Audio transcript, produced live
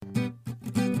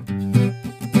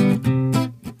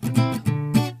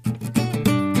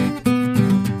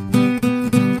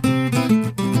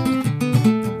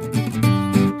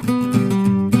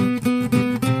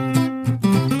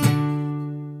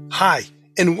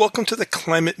and welcome to the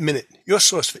Climate Minute, your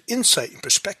source for insight and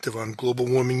perspective on global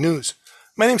warming news.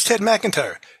 My name's Ted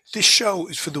McIntyre. This show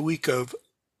is for the week of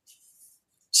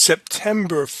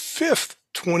September 5th,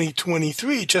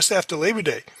 2023, just after Labor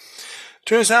Day.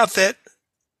 Turns out that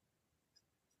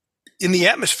in the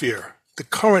atmosphere, the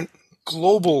current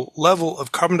global level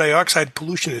of carbon dioxide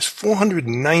pollution is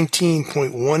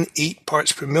 419.18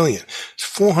 parts per million. It's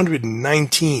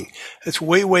 419. That's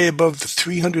way, way above the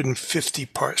 350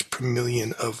 parts per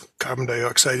million of carbon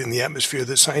dioxide in the atmosphere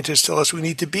that scientists tell us we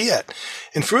need to be at.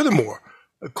 And furthermore,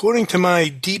 according to my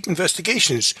deep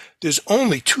investigations, there's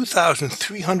only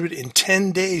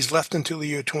 2,310 days left until the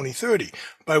year 2030,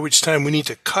 by which time we need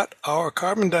to cut our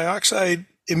carbon dioxide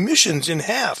emissions in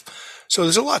half. So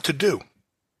there's a lot to do.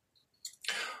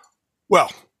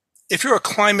 Well, if you're a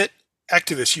climate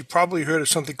activist, you've probably heard of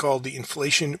something called the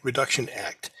Inflation Reduction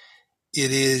Act.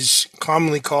 It is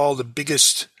commonly called the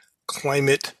biggest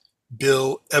climate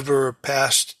bill ever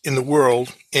passed in the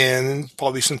world, and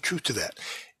probably some truth to that.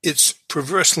 It's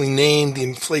perversely named the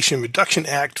Inflation Reduction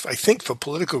Act, I think for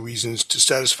political reasons, to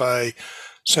satisfy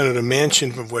Senator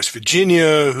Manchin from West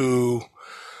Virginia, who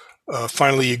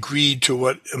finally agreed to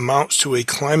what amounts to a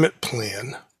climate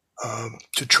plan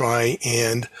to try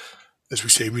and, as we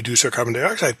say, reduce our carbon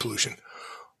dioxide pollution.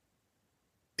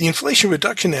 The Inflation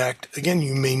Reduction Act, again,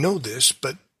 you may know this,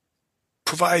 but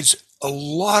provides a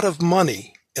lot of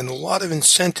money and a lot of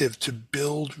incentive to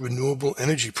build renewable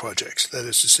energy projects. That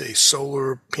is to say,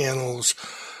 solar panels,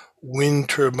 wind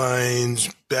turbines,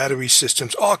 battery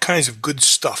systems, all kinds of good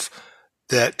stuff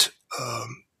that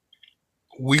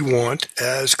we want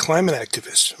as climate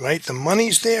activists, right? The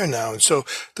money's there now. And so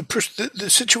the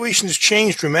situation has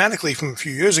changed dramatically from a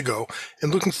few years ago.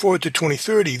 And looking forward to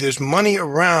 2030, there's money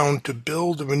around to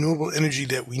build the renewable energy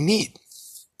that we need.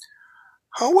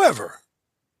 However,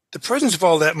 the presence of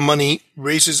all that money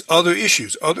raises other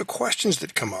issues, other questions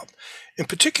that come up. In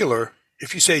particular,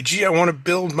 if you say, gee, I want to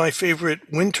build my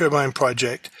favorite wind turbine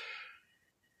project,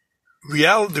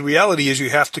 the reality is you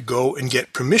have to go and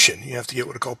get permission. You have to get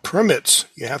what are called permits.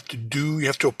 You have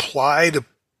to apply to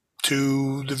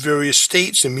the various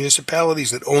states and municipalities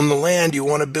that own the land you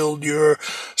want to build your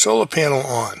solar panel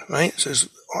on, right? So,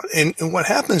 and what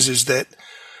happens is that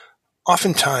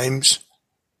oftentimes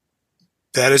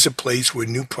that is a place where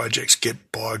new projects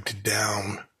get bogged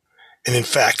down. And in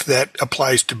fact, that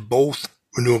applies to both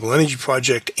renewable energy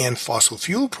project and fossil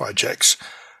fuel projects.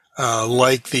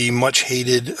 Like the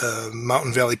much-hated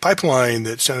Mountain Valley Pipeline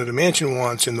that Senator Manchin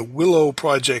wants, and the Willow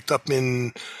project up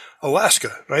in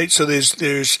Alaska, right? So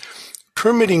there's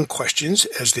permitting questions,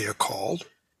 as they are called,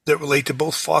 that relate to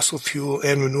both fossil fuel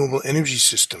and renewable energy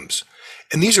systems.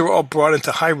 And these are all brought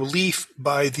into high relief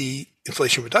by the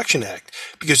Inflation Reduction Act,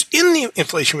 because in the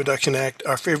Inflation Reduction Act,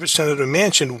 our favorite Senator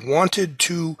Manchin wanted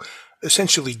to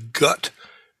essentially gut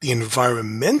the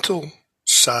environmental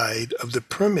side of the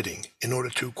permitting in order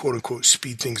to, quote unquote,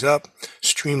 speed things up,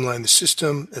 streamline the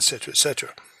system, et cetera, et cetera.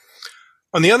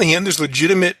 On the other hand, there's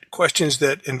legitimate questions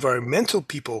that environmental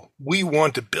people, we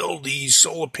want to build these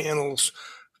solar panels,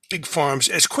 big farms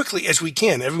as quickly as we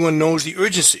can. Everyone knows the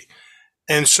urgency.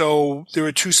 And so there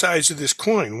are two sides of this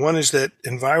coin. One is that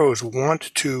enviros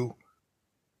want to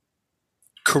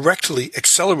correctly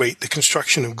accelerate the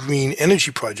construction of green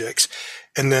energy projects,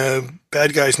 and the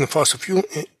bad guys in the fossil fuel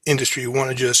industry want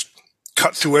to just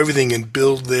cut through everything and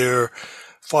build their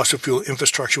fossil fuel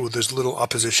infrastructure with as little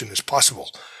opposition as possible.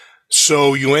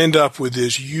 So you end up with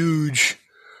this huge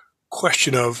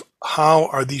question of how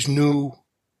are these new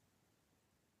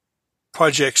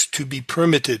projects to be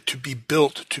permitted, to be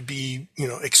built, to be,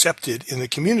 accepted in the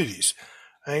communities,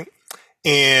 right?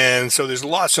 And so there's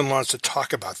lots and lots to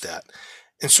talk about that.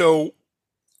 And so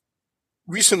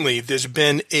recently there's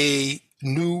been a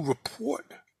new report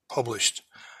published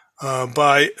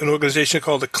by an organization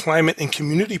called the Climate and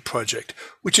Community Project,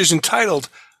 which is entitled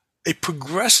A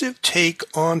Progressive Take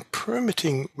on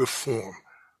Permitting Reform,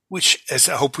 which, as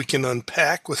I hope we can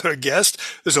unpack with our guest,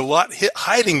 there's a lot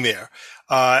hiding there,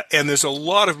 and there's a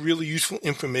lot of really useful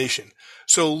information.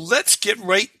 So let's get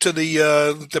right to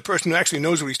the person who actually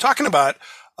knows what he's talking about.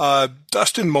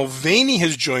 Dustin Mulvaney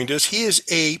has joined us. He is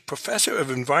a professor of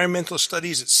environmental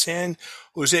studies at San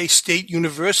Jose State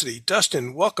University.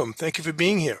 Dustin, welcome. Thank you for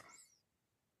being here.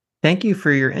 Thank you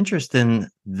for your interest in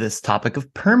this topic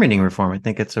of permitting reform. I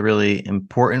think it's a really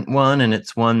important one, and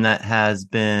it's one that has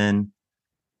been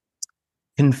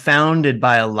confounded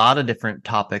by a lot of different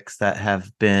topics that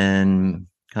have been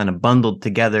kind of bundled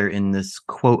together in this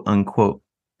quote unquote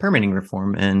permitting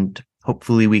reform. And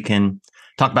hopefully we can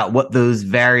talk about what those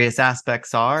various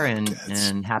aspects are, and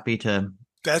happy to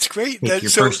That's great. take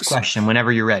your first question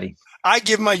whenever you're ready. I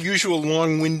give my usual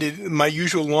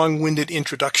long-winded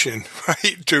introduction,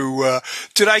 right?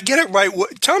 Did I get it right?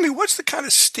 Tell me, what's the kind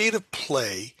of state of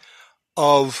play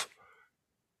of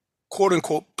quote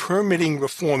unquote permitting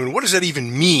reform, and what does that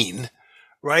even mean?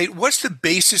 Right? What's the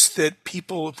basis that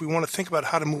people, if we want to think about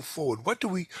how to move forward, what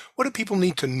do people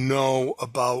need to know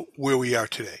about where we are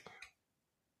today?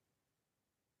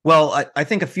 Well, I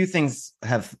think a few things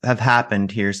have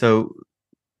happened here. So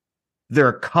there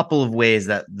are a couple of ways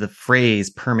that the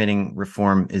phrase permitting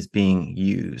reform is being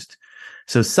used.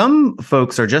 So some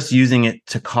folks are just using it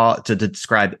to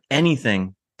describe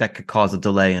anything that could cause a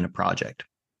delay in a project.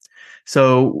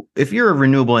 So if you're a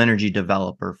renewable energy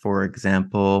developer, for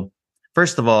example,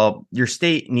 first of all, your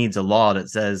state needs a law that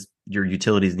says your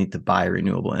utilities need to buy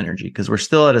renewable energy, because we're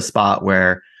still at a spot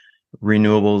where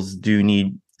renewables do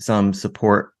need some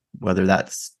support, whether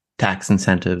that's tax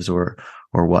incentives or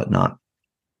whatnot.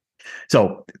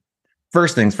 So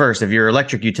first things first, if your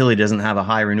electric utility doesn't have a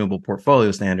high renewable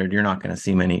portfolio standard, you're not going to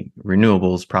see many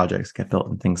renewables projects get built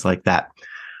and things like that.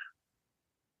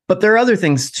 But there are other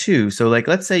things too. So like,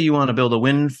 let's say you want to build a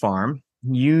wind farm,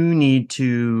 you need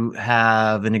to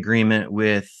have an agreement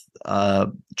with a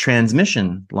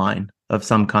transmission line of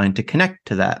some kind to connect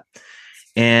to that.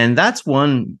 And that's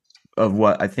one of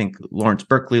what I think Lawrence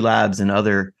Berkeley Labs and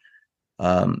other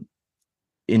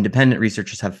independent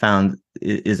researchers have found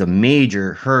is a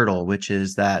major hurdle, which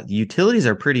is that utilities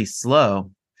are pretty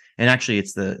slow. And actually,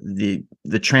 it's the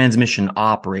transmission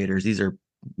operators. These are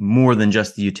more than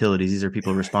just the utilities. These are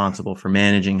people responsible for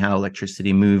managing how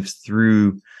electricity moves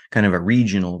through kind of a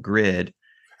regional grid.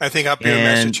 I think up here in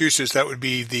Massachusetts, that would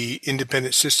be the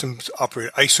Independent Systems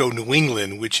Operator, ISO New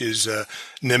England, which is a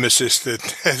nemesis that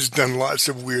has done lots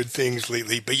of weird things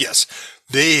lately. But yes,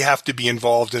 they have to be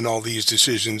involved in all these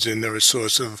decisions, and they're a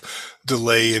source of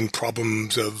delay and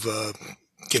problems of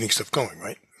getting stuff going,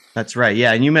 right? That's right.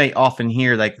 Yeah. And you may often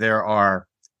hear like there are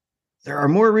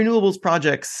more renewables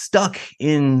projects stuck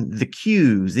in the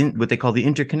queues, in what they call the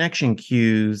interconnection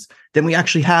queues, than we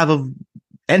actually have of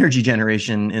energy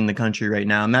generation in the country right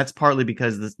now. And that's partly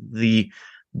because the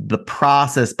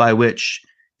process by which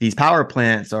these power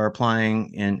plants are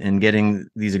applying and getting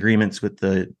these agreements with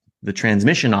the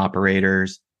transmission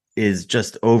operators is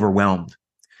just overwhelmed.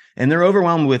 And they're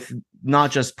overwhelmed with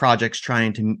not just projects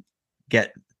trying to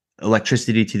get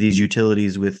electricity to these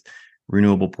utilities with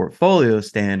renewable portfolio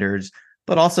standards,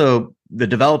 but also the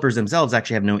developers themselves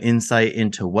actually have no insight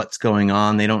into what's going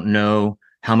on. They don't know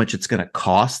how much it's going to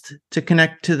cost to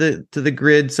connect to the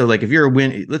grid. So like if you're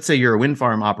let's say you're a wind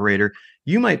farm operator,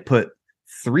 you might put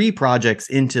 3 projects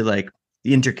into like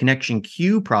the interconnection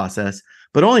queue process,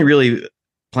 but only really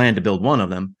plan to build one of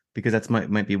them because that's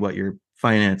might be what your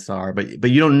finance are.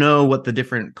 But you don't know what the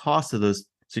different costs of those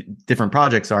different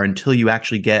projects are until you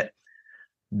actually get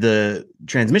the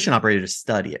transmission operator to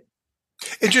study it.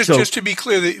 And just to be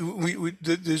clear,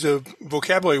 there's a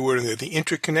vocabulary word in there, the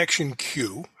interconnection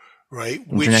queue, right?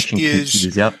 Which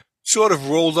is sort of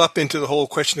rolled up into the whole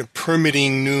question of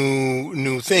permitting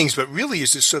new things, but really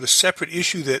is this sort of separate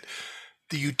issue that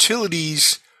the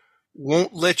utilities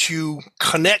won't let you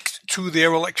connect to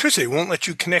their electricity, won't let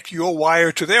you connect your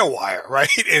wire to their wire, right?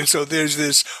 And so there's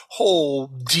this whole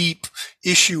deep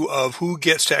issue of who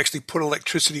gets to actually put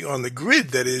electricity on the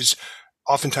grid that is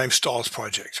oftentimes stalls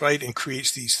projects, right? And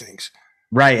creates these things.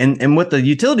 Right. And what the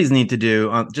utilities need to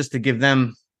do, just to give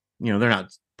them, they're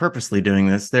not purposely doing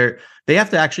this. They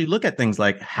have to actually look at things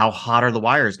like how hot are the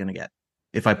wires going to get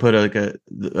if I put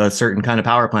a certain kind of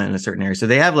power plant in a certain area. So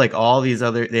they have like all these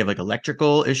they have like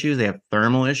electrical issues, they have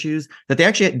thermal issues that they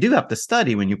actually do have to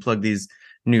study when you plug these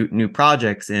new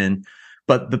projects in.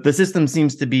 But the system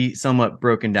seems to be somewhat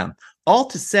broken down. All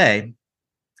to say,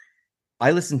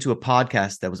 I listened to a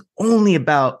podcast that was only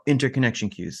about interconnection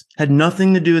queues, had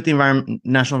nothing to do with the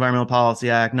National Environmental Policy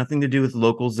Act, nothing to do with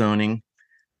local zoning.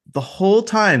 The whole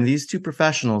time, these 2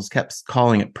 professionals kept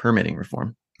calling it permitting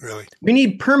reform. Really? We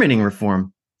need permitting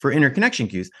reform for interconnection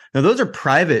queues. Now, those are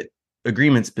private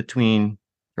agreements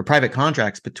private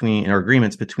contracts or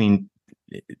agreements between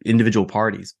individual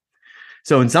parties.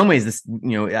 So in some ways, this,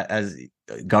 as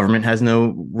government has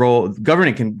no role,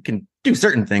 government can do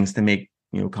certain things to make,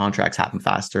 contracts happen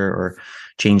faster or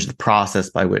change the process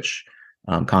by which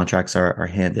contracts are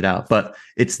handed out. But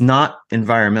it's not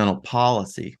environmental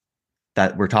policy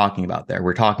that we're talking about there.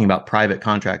 We're talking about private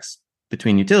contracts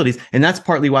between utilities. And that's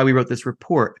partly why we wrote this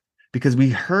report, because we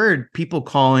heard people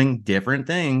calling different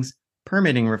things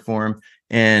permitting reform,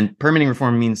 and permitting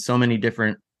reform means so many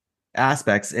different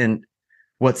aspects. And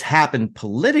what's happened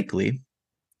politically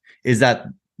is that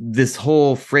this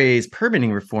whole phrase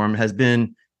permitting reform has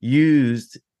been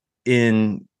used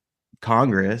in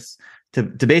Congress to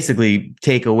basically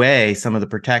take away some of the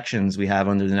protections we have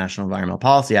under the National Environmental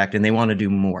Policy Act, and they want to do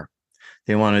more.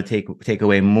 They want to take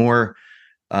away more.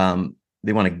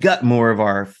 They want to gut more of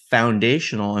our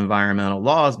foundational environmental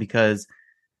laws, because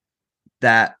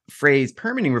that phrase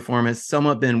permitting reform has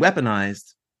somewhat been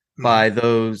weaponized by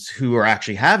those who are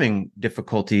actually having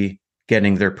difficulty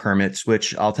getting their permits,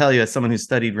 which I'll tell you, as someone who's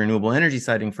studied renewable energy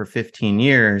siting for 15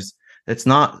 years, it's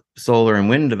not solar and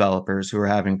wind developers who are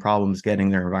having problems getting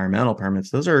their environmental permits.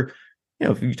 Those are,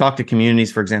 if you talk to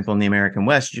communities, for example, in the American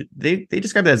West, they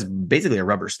describe it as basically a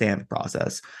rubber stamp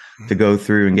process to go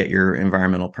through and get your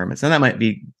environmental permits. And that might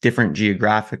be different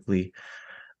geographically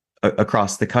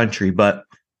across the country, but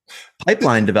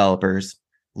pipeline developers,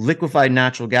 liquefied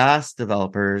natural gas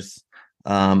developers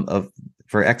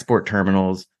for export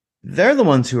terminals, they're the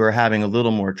ones who are having a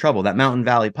little more trouble. That Mountain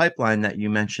Valley pipeline that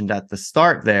you mentioned at the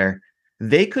start there,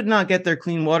 they could not get their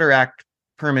Clean Water Act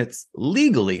permits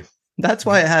legally. That's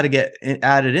why it had to get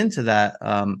added into that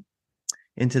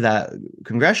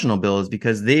congressional bill, is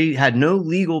because they had no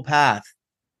legal path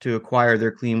to acquire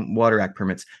their Clean Water Act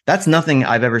permits. That's nothing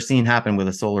I've ever seen happen with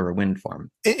a solar or wind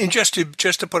farm. And just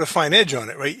to put a fine edge on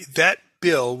it, right? That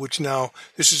bill, which now,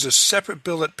 this is a separate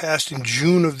bill that passed in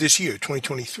June of this year,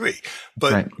 2023.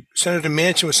 But right. Senator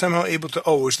Manchin was somehow able to,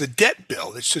 it was the debt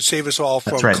bill. It's to save us all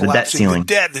from collapsing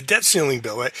the debt ceiling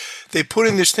bill, right? They put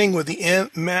in this thing where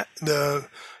the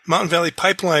Mountain Valley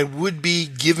Pipeline would be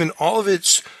given all of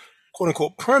its quote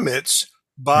unquote permits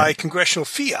by congressional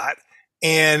fiat.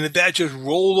 And that just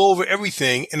rolled over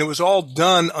everything. And it was all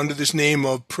done under this name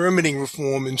of permitting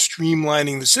reform and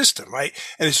streamlining the system, right?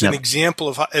 And it's an example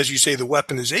of how, as you say, the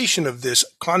weaponization of this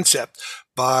concept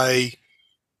by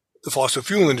the fossil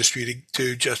fuel industry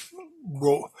to just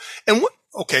roll. And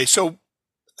so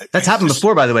that's happened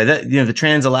before, by the way. That, the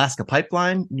Trans-Alaska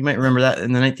Pipeline, you might remember that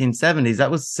in the 1970s. That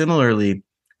was similarly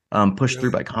pushed through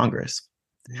by Congress.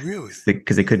 Really?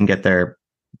 Because they couldn't get their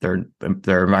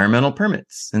environmental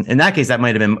permits. And in that case, that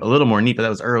might have been a little more NEPA. That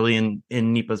was early in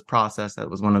NEPA's process. That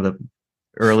was one of the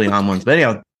early on ones. But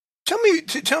anyhow,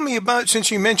 tell me about, since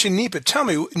you mentioned NEPA, tell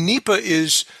me, NEPA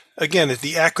is, again,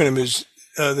 the acronym is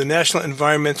the National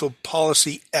Environmental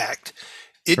Policy Act.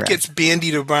 It Correct. Gets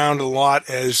bandied around a lot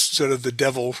as sort of the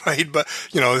devil, right? But,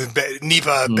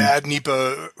 NEPA, bad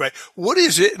NEPA, right? What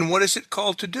is it, and what is it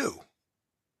called to do?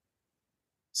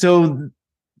 So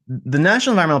the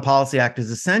National Environmental Policy Act is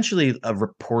essentially a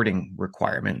reporting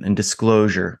requirement and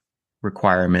disclosure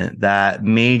requirement that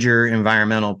major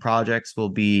environmental projects will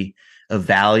be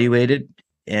evaluated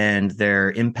and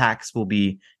their impacts will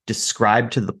be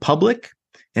described to the public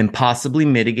and possibly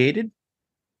mitigated.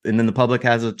 And then the public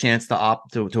has a chance to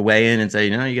opt to weigh in and say,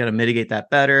 you got to mitigate that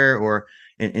better. Or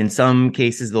in some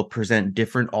cases, they'll present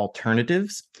different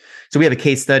alternatives. So we have a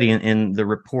case study in the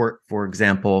report, for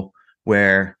example,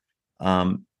 where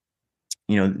the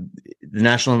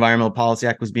National Environmental Policy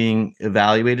Act was being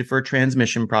evaluated for a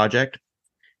transmission project,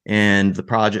 and the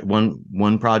project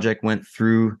one project went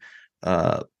through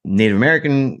Native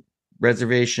American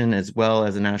reservation as well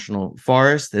as a national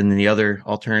forest, and then the other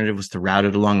alternative was to route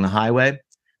it along the highway.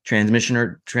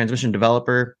 Transmission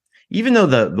developer, even though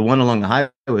the one along the highway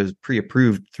was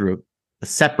pre-approved through a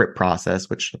separate process,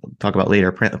 which we'll talk about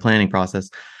later, the planning process.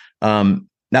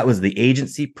 That was the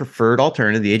agency preferred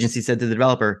alternative. The agency said to the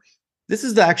developer, this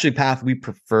is the actually path we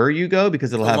prefer you go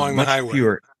because it'll have much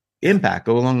fewer impact.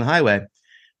 Go along the highway.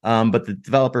 But the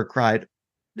developer cried,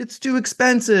 it's too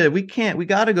expensive. We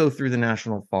got to go through the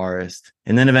national forest.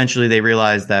 And then eventually they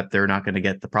realized that they're not going to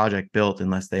get the project built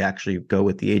unless they actually go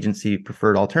with the agency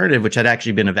preferred alternative, which had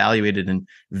actually been evaluated and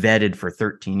vetted for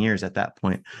 13 years at that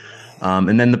point.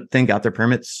 And then the thing got their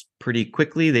permits pretty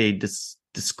quickly. They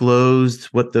disclosed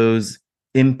what those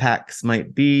impacts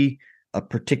might be. A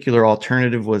particular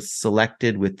alternative was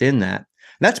selected within that.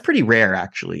 That's pretty rare,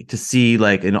 actually, to see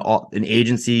like an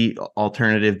agency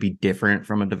alternative be different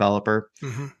from a developer.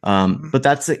 But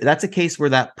that's a case where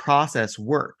that process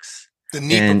works. The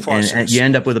NEPA process. And you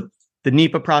end up with the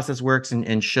NEPA process works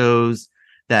and shows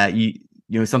that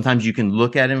sometimes you can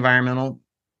look at environmental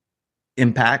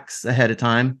impacts ahead of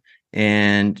time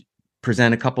and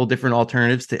present a couple different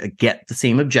alternatives to get the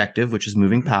same objective, which is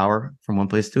moving power from one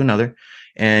place to another.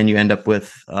 And you end up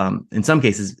with, in some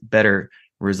cases, better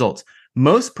results.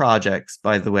 Most projects,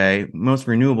 by the way, most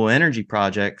renewable energy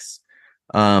projects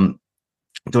don't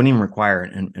even require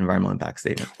an environmental impact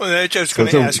statement. Well, that's just going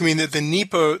to ask. I mean, that the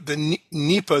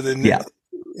NEPA,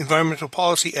 Environmental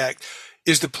Policy Act,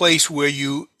 is the place where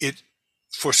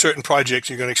for certain projects,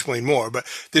 you're going to explain more, but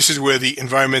this is where the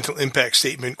environmental impact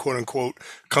statement, quote unquote,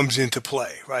 comes into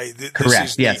play, right?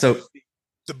 Correct.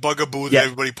 The bugaboo that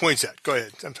everybody points at. Go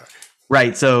ahead. I'm sorry.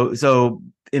 Right. So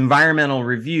environmental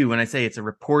review, when I say it's a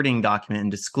reporting document and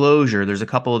disclosure, there's a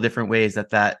couple of different ways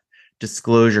that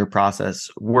disclosure process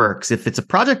works. If it's a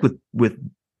project with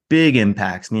big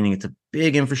impacts, meaning it's a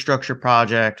big infrastructure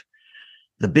project,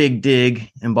 the big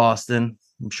dig in Boston,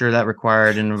 I'm sure that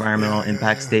required an environmental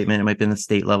impact statement. It might be in the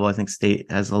state level. I think state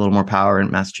has a little more power in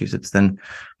Massachusetts than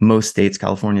most states.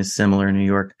 California is similar. New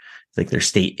York, like their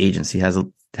state agency has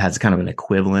kind of an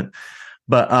equivalent.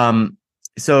 But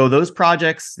so those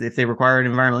projects, if they require an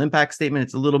environmental impact statement,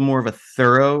 it's a little more of a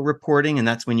thorough reporting. And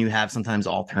that's when you have sometimes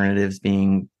alternatives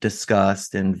being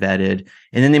discussed and vetted.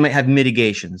 And then they might have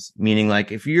mitigations, meaning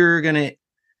like if you're going to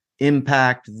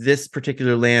impact this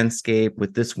particular landscape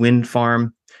with this wind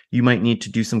farm, you might need to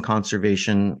do some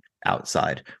conservation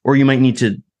outside, or you might need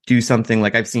to do something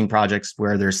like I've seen projects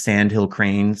where there's sandhill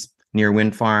cranes near a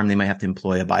wind farm. They might have to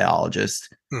employ a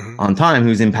biologist on time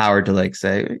who's empowered to like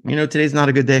say, today's not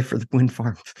a good day for the wind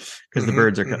farm because the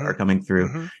birds are coming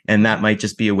through. And that might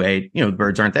just be a way, the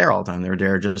birds aren't there all the time. They're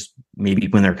there just maybe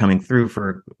when they're coming through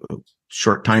for a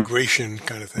short time. Migration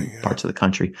kind of thing. Yeah. Parts of the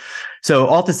country. So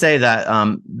all to say that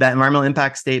that environmental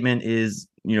impact statement is,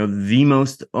 the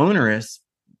most onerous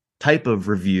type of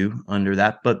review under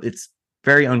that, but it's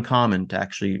very uncommon to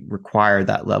actually require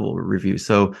that level of review.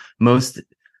 So most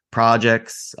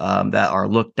projects that are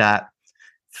looked at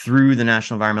through the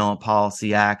National Environmental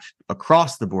Policy Act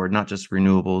across the board, not just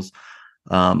renewables,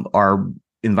 are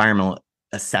environmental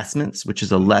assessments, which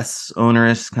is a less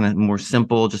onerous, kind of more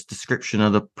simple, just description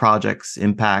of the project's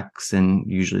impacts. And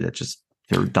usually that's just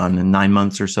they're done in 9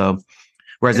 months or so.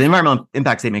 Whereas the environmental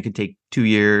impact statement could take 2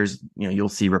 years. You'll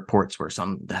see reports where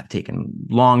some have taken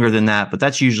longer than that, but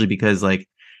that's usually because like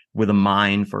with a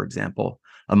mine, for example,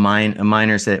 a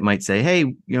miner might say,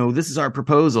 hey, this is our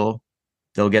proposal.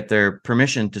 They'll get their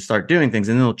permission to start doing things,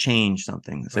 and then they'll change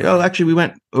something. It's like, oh, actually, we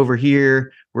went over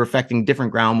here. We're affecting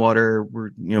different groundwater.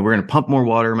 We're going to pump more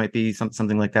water. Might be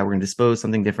something like that. We're going to dispose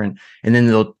something different, and then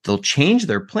they'll change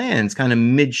their plans kind of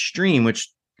midstream, which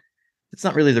it's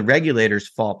not really the regulator's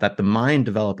fault that the mine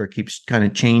developer keeps kind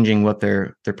of changing what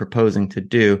they're proposing to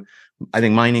do. I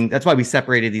think mining, that's why we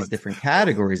separated these different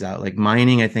categories out. Like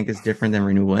mining, I think, is different than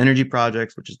renewable energy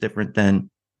projects, which is different than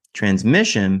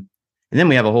transmission. And then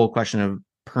we have a whole question of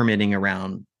permitting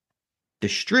around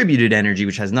distributed energy,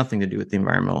 which has nothing to do with the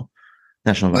National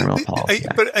Environmental Policy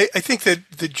Act. But I think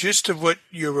that the gist of what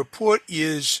your report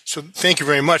is, so thank you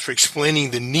very much for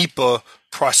explaining the NEPA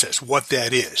process, what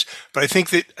that is. But I think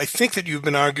that you've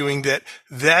been arguing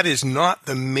that is not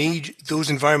the major, those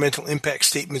environmental impact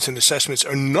statements and assessments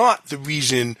are not the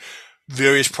reason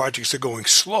various projects are going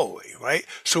slowly, right?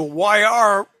 So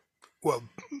I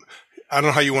don't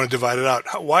know how you want to divide it out.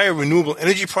 Why are renewable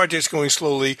energy projects going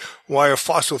slowly? Why are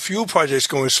fossil fuel projects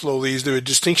going slowly? Is there a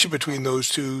distinction between those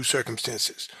two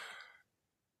circumstances?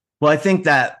 Well, I think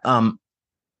that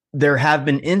there have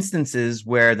been instances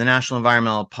where the National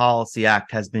Environmental Policy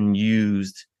Act has been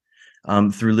used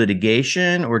through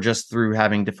litigation or just through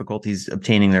having difficulties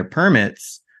obtaining their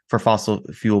permits for fossil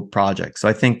fuel projects. So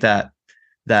I think that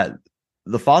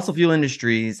the fossil fuel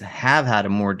industries have had a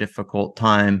more difficult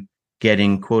time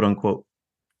getting quote unquote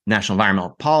National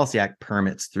Environmental Policy Act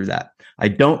permits through that. I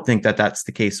don't think that that's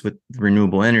the case with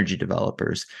renewable energy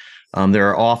developers. There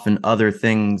are often other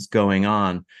things going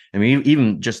on. I mean,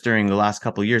 even just during the last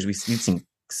couple of years, we've seen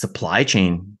supply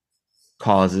chain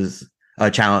causes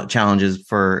challenges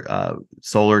for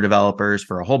solar developers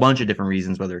for a whole bunch of different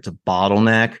reasons, whether it's a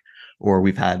bottleneck or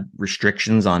we've had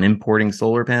restrictions on importing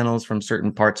solar panels from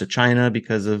certain parts of China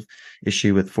because of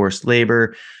issue with forced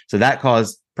labor. So that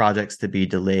caused projects to be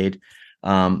delayed.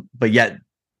 But yet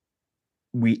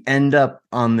we end up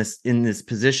in this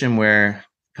position where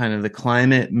kind of the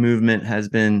climate movement has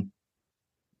been,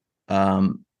 I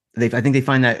think they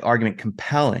find that argument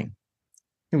compelling.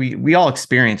 We all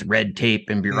experience red tape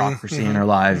and bureaucracy in our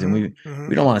lives, and we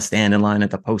don't want to stand in line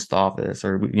at the post office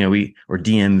or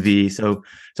DMV. So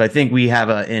I think we have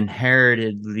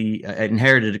inherited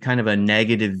a kind of a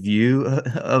negative view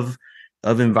of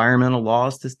environmental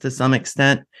laws to some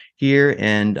extent here.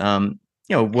 And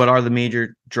what are the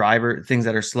major things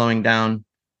that are slowing down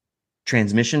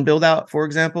transmission build out, for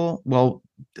example? Well,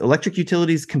 electric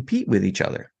utilities compete with each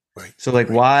other. Right. So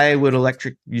why would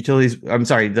electric utilities,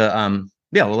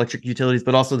 electric utilities,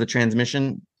 but also the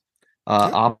transmission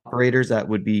operators that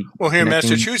would be. Well, here in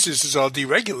Massachusetts is all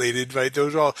deregulated, right?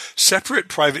 Those are all separate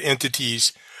private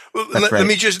entities. Well, let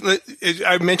me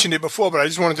I mentioned it before, but I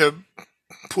just wanted to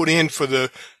put in for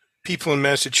the people in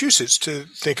Massachusetts to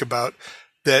think about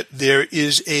that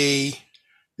there's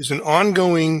an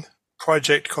ongoing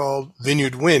project called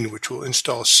Vineyard Wind, which will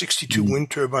install 62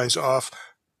 wind turbines off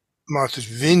Martha's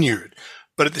Vineyard.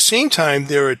 But at the same time,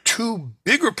 there are two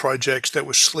bigger projects that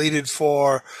were slated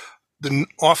for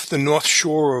off the north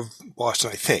shore of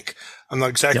Boston, I think. I'm not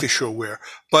exactly sure where.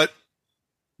 But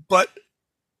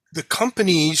the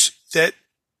companies that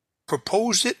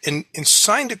proposed it and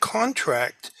signed a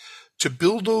contract to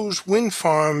build those wind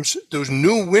farms, those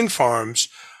new wind farms,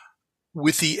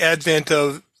 with the advent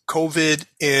of COVID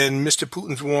and Mr.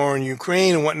 Putin's war in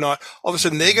Ukraine and whatnot, all of a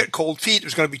sudden they got cold feet. It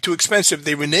was going to be too expensive.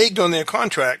 They reneged on their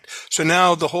contract. So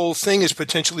now the whole thing is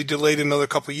potentially delayed another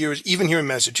couple of years, even here in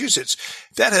Massachusetts.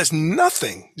 That has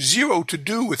nothing, zero to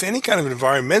do with any kind of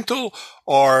environmental.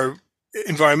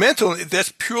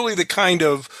 That's purely the kind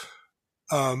of,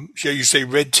 shall you say,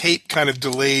 red tape kind of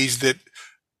delays that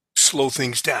slow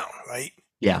things down, right?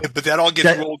 Yeah. But that all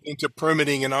gets rolled into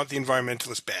permitting, and aren't the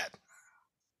environmentalists bad?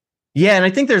 Yeah, and I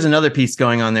think there's another piece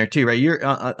going on there too, right? You're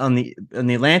on the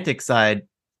Atlantic side,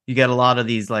 you get a lot of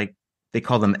these, like, they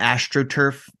call them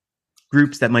astroturf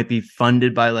groups that might be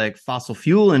funded by like fossil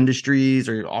fuel industries,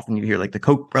 or often you hear like the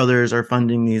Koch brothers are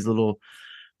funding these little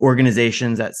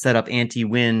organizations that set up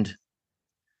anti-wind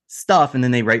stuff, and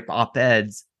then they write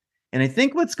op-eds. And I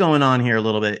think what's going on here a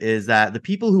little bit is that the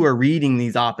people who are reading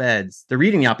these op-eds, they're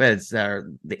reading the op-eds that are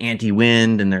the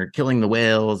anti-wind and they're killing the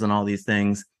whales and all these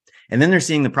things. And then they're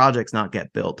seeing the projects not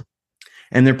get built.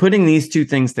 And they're putting these two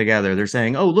things together. They're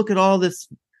saying, oh, look at all this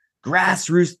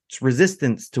grassroots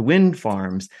resistance to wind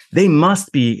farms. They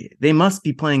must be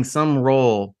playing some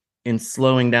role in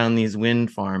slowing down these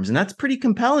wind farms. And that's pretty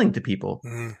compelling to people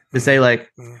to say,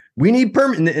 like, we need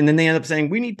permit. And then they end up saying,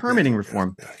 we need permitting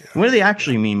reform. What do they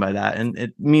actually mean by that? And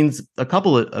it means a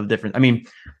couple of different, I mean,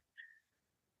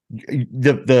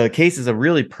 the case is a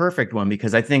really perfect one,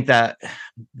 because I think that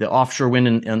the offshore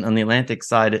wind on the Atlantic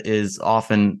side is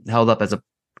often held up as an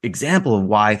example of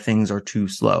why things are too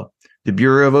slow. The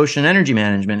Bureau of Ocean Energy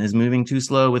Management is moving too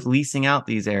slow with leasing out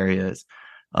these areas.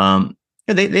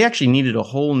 They actually needed a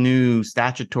whole new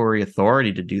statutory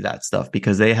authority to do that stuff,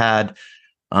 because they had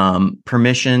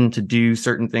permission to do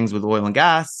certain things with oil and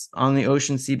gas on the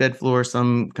ocean seabed floor,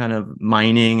 some kind of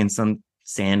mining and some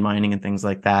sand mining and things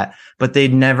like that. But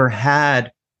they'd never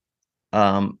had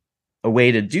a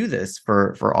way to do this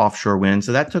for offshore wind.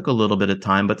 So that took a little bit of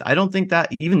time. But I don't think that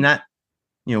even that,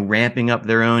 ramping up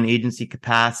their own agency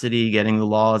capacity, getting the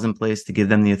laws in place to give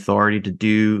them the authority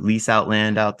to lease out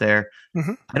land out there.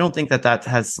 I don't think that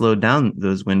has slowed down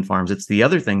those wind farms. It's the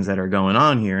other things that are going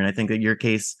on here. And I think that your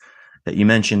case that you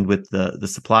mentioned with the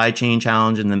supply chain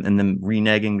challenge and them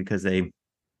reneging because they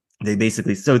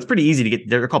basically, so it's pretty easy to get,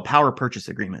 they're called power purchase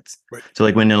agreements. Right. So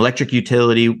like when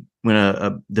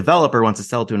a developer wants to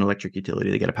sell to an electric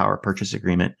utility, they get a power purchase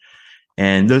agreement.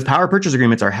 And those power purchase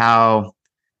agreements are how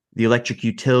the electric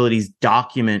utilities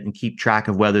document and keep track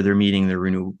of whether they're meeting their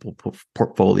renewable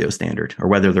portfolio standard or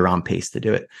whether they're on pace to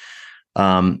do it.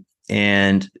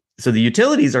 And so the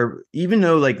utilities are, even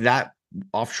though like that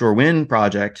offshore wind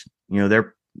project,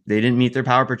 they didn't meet their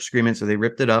power purchase agreement, so they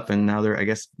ripped it up, and now they're, I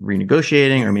guess,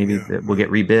 renegotiating, or maybe we'll get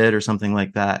rebid or something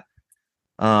like that.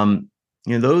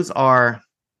 Those power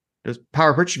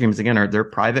purchase agreements, again, they're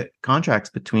private contracts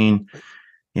between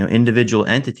individual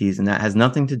entities, and that has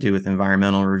nothing to do with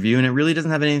environmental review, and it really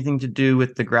doesn't have anything to do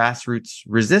with the grassroots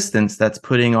resistance that's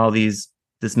putting all this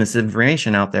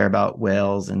misinformation out there about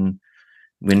whales and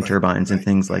wind turbines and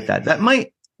things like that. That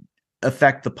might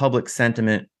affect the public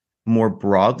sentiment more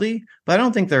broadly, but I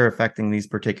don't think they're affecting these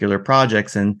particular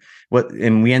projects. And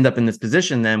we end up in this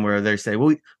position then where they say,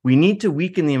 well, we need to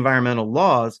weaken the environmental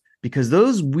laws because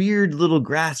those weird little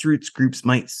grassroots groups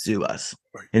might sue us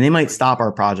and they might stop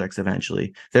our projects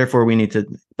eventually. Therefore, we need to,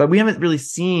 but we haven't really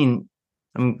seen,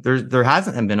 there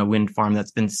hasn't been a wind farm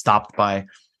that's been stopped by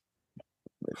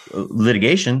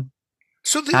litigation.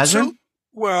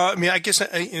 Well, I mean, I guess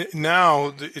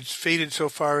now it's faded so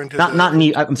far into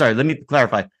I'm sorry, let me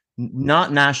clarify.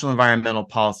 Not National Environmental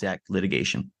Policy Act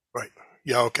litigation. Right.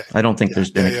 Yeah. Okay. I don't think there's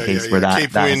been a case where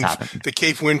that has happened. The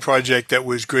Cape Wind project that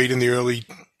was great in the early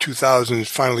 2000s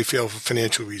finally failed for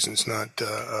financial reasons.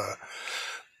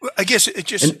 I guess it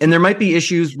just and there might be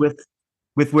issues with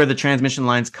where the transmission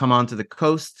lines come onto the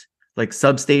coast, like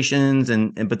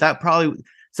substations, but that probably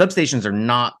substations are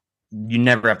not. You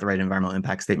never have to write an environmental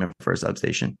impact statement for a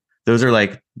substation. Those are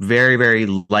like very, very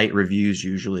light reviews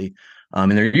usually.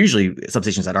 And they're usually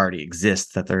substations that already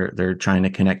exist that they're trying to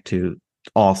connect to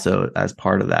also as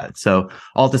part of that. So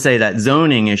all to say that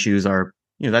zoning issues are,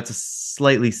 that's a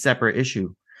slightly separate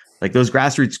issue. Like those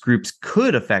grassroots groups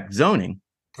could affect zoning.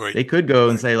 Right. They could go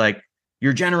and say like,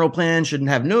 your general plan shouldn't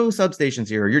have no substations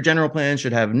here, or your general plan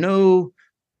should have no,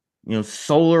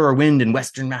 solar or wind in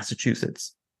Western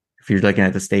Massachusetts. you're looking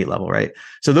at the state level, right?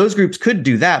 So those groups could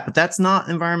do that, but that's not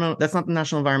the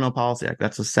National Environmental Policy Act.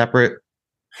 That's a separate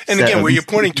And set again, of where you're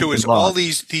pointing to is all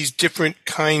laws. these different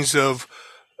kinds of,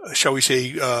 shall we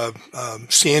say,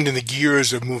 sand in the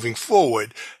gears of moving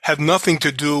forward have nothing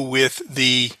to do with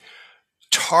the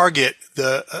target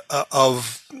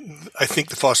of, I think,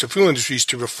 the fossil fuel industries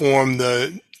to reform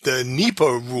the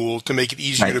NEPA rule to make it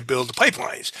easier to build the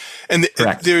pipelines. And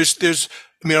there's,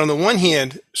 I mean, on the one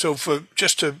hand, so for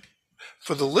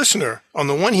the listener, on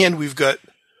the one hand, we've got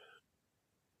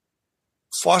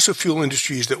fossil fuel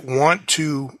industries that want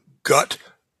to gut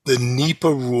the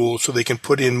NEPA rule so they can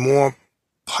put in more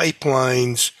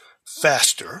pipelines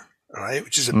faster, all right,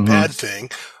 which is a bad thing.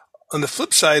 On the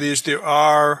flip side is there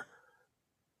are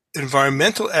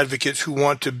environmental advocates who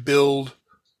want to build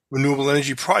renewable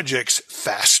energy projects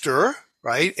faster,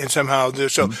 right? And somehow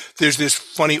there's this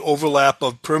funny overlap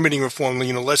of permitting reform,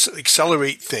 let's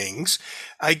accelerate things.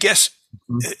 I guess,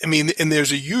 I mean, and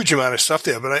there's a huge amount of stuff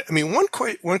there, but I mean, one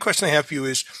question I have for you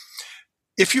is,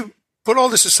 if you put all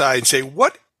this aside and say,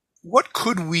 what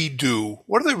could we do?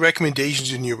 What are the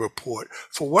recommendations in your report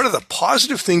for what are the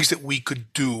positive things that we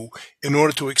could do in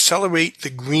order to accelerate the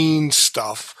green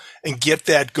stuff and get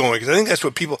that going? Because I think that's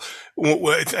what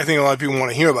I think a lot of people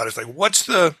want to hear about. It's like,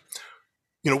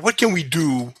 what can we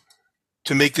do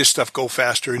to make this stuff go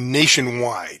faster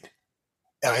nationwide?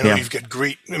 And I know you've got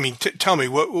great. I mean, tell me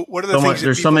what are the things?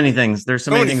 There's so many things. There's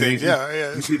so many things.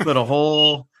 Yeah. We put a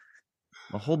whole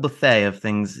buffet of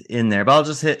things in there, but I'll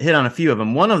just hit on a few of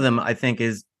them. One of them, I think,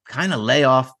 is kind of lay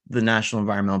off the National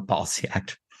Environmental Policy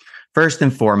Act. First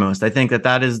and foremost, I think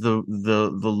that is the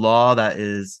law that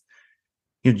is.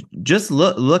 You just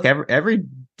look every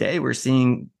day we're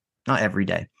seeing, not every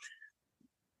day.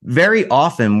 Very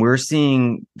often, we're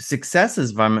seeing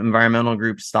successes of environmental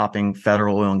groups stopping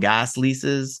federal oil and gas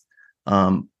leases.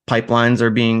 Pipelines are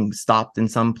being stopped in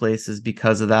some places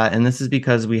because of that. And this is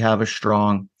because we have a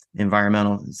strong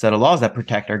environmental set of laws that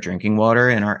protect our drinking water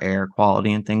and our air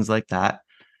quality and things like that.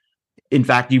 In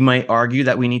fact, you might argue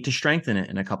that we need to strengthen it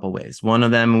in a couple of ways. One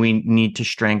of them, we need to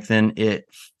strengthen it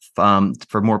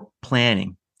for more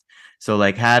planning. So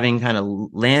like having kind of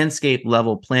landscape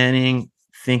level planning,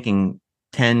 thinking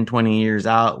 10, 20 years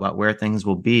out about where things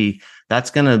will be,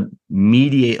 that's going to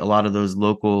mediate a lot of those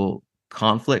local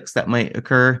conflicts that might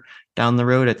occur down the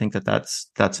road. I think that's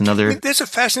another. That's a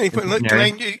fascinating point.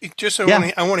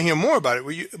 I want to hear more about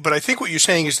it. But I think what you're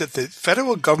saying is that the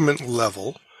federal government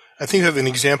level, I think you have an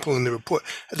example in the report,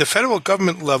 at the federal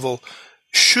government level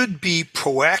should be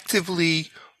proactively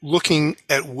looking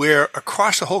at where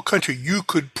across the whole country you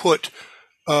could put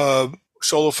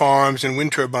solar farms and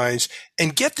wind turbines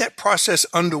and get that process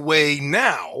underway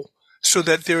now, so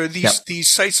that there are these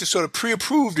sites are sort of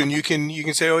pre-approved, and you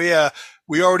can say, oh yeah,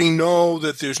 we already know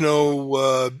that there's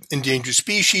no endangered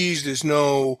species, there's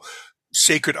no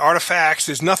sacred artifacts,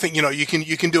 there's nothing, you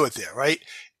can do it there, right?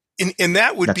 And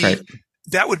that would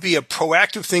that would be a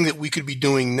proactive thing that we could be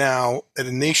doing now at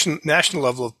a national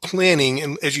level of planning,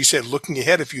 and as you said, looking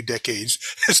ahead a few decades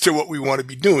as to what we want to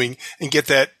be doing and get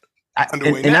that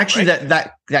underway. And actually,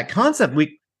 right? that concept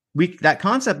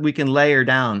we can layer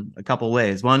down a couple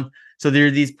ways. One, so there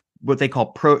are these what they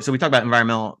call so we talk about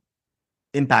environmental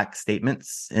impact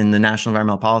statements in the National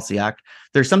Environmental Policy Act.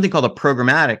 There's something called a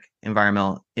programmatic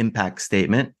environmental impact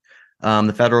statement.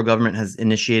 The federal government has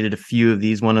initiated a few of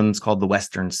these. One of them is called the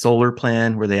Western Solar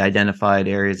Plan, where they identified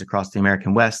areas across the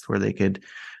American West where they could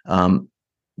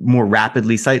more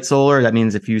rapidly site solar. That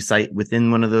means if you site within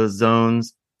one of those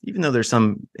zones, even though there's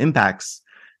some impacts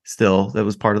still, that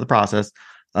was part of the process,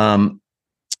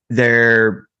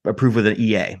 they're approved with an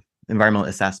EA, environmental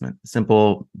assessment,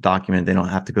 simple document. They don't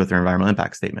have to go through an environmental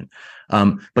impact statement.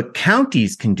 But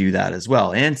counties can do that as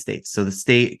well, and states. So the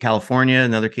state, California,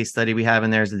 another case study we have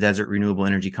in there is the Desert Renewable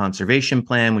Energy Conservation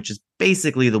Plan, which is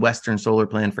basically the Western Solar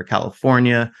Plan for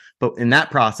California. But in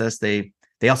that process, they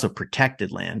also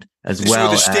protected land as well.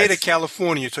 So the state of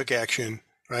California took action,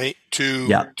 right,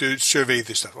 to survey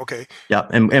this stuff. Okay. Yeah,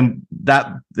 and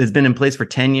that has been in place for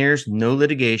 10 years, no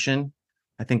litigation.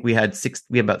 I think we had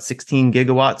about 16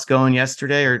 gigawatts going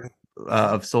yesterday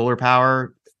of solar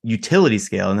power utility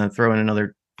scale, and then throw in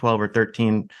another 12 or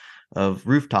 13 of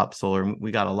rooftop solar.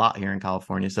 We got a lot here in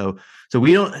California. So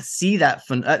we don't see that.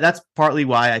 That's partly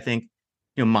why I think,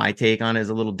 my take on it is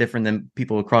a little different than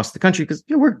people across the country, because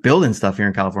we're building stuff here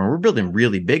in California. We're building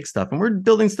really big stuff, and we're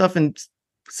building stuff, and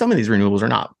some of these renewables are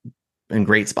not in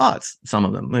great spots. Some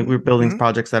of them, like we're building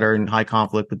projects that are in high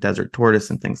conflict with desert tortoise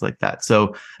and things like that.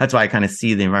 So that's why I kind of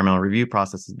see the environmental review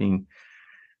process as being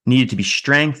needed to be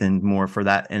strengthened more for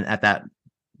that and at that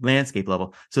landscape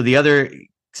level. So the other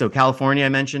So California, I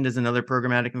mentioned, is another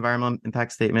programmatic environmental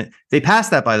impact statement. They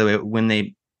passed that, by the way, when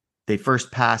they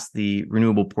first passed the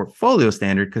renewable portfolio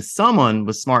standard, because someone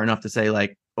was smart enough to say,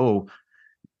 like, oh,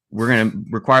 we're going to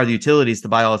require the utilities to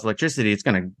buy all this electricity. It's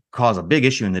going to cause a big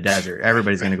issue in the desert.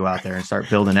 Everybody's going to go out there and start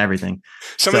building everything.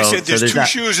 Somebody said So there's there's two that.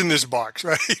 shoes in this box,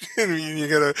 right? I mean, you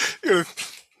gotta go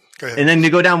ahead. And then to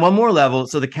go down one more level,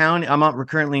 so the county, we're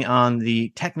currently on the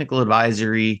technical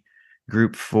advisory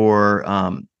group for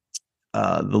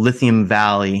the Lithium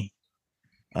Valley.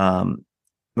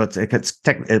 What's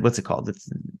it called? It's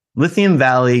Lithium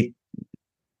Valley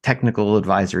Technical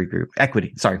Advisory Group.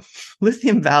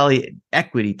 Lithium Valley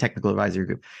Equity Technical Advisory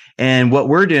Group. And what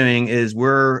we're doing is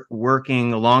we're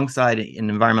working alongside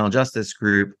an environmental justice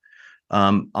group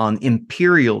on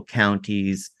Imperial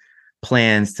County's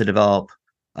plans to develop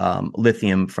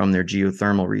lithium from their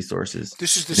geothermal resources.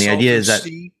 This is the idea Salton is that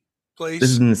Sea place. this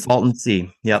is in the Salton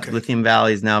Sea. Yep. Okay. Lithium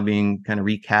Valley is now being kind of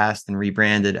recast and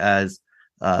rebranded as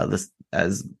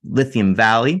Lithium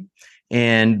Valley.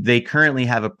 And they currently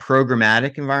have a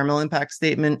programmatic environmental impact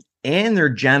statement and their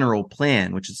general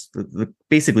plan, which is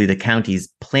basically the county's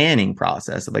planning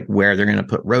process of like where they're going to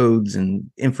put roads and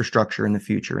infrastructure in the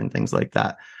future and things like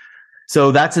that.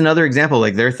 So that's another example.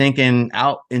 Like they're thinking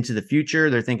out into the future.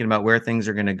 They're thinking about where things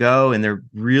are going to go, and they're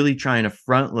really trying to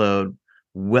front load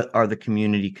what are the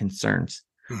community concerns.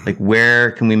 Mm-hmm. Like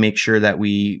where can we make sure that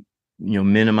we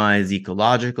minimize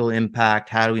ecological impact?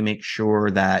 How do we make sure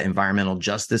that environmental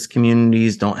justice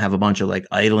communities don't have a bunch of like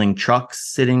idling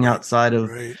trucks sitting outside of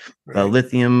a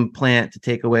lithium plant to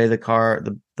take away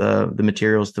the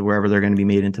materials to wherever they're going to be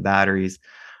made into batteries,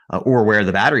 or where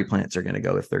the battery plants are going to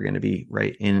go if they're going to be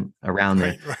right in around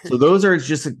there. Right. So those are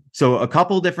just a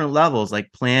couple different levels,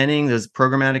 like planning. Those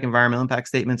programmatic environmental impact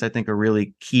statements, I think, are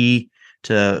really key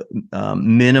to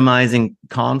minimizing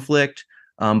conflict.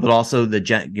 But also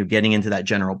getting into that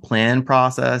general plan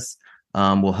process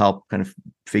will help kind of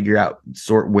figure out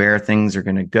where things are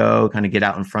going to go, kind of get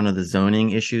out in front of the zoning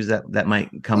issues that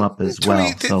might come up as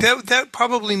well. That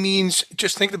probably means,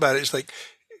 just think about it, it's like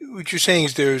what you're saying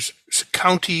is there's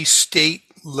county, state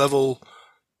level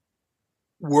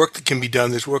work that can be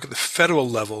done. There's work at the federal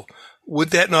level. Would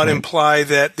that not imply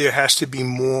that there has to be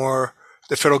more?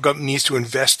 The federal government needs to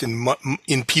invest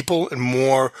in people and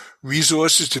more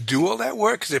resources to do all that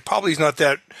work, because there probably is not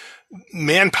that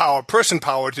person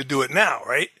power to do it now,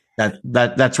 right?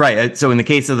 That's right. So in the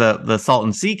case of the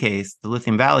Salton Sea case, the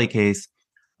Lithium Valley case,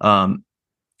 they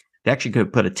actually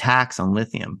could put a tax on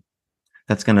lithium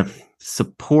that's going to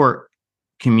support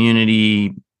community.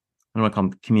 I don't want to call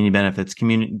them community benefits.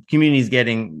 Communities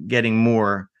getting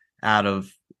more out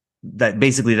of that.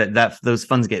 Basically, that those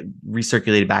funds get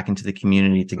recirculated back into the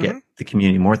community to get the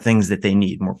community more things that they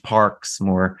need, more parks,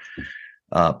 more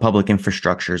public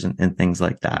infrastructures, and things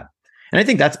like that. And I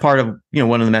think that's part of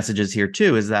one of the messages here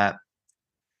too, is that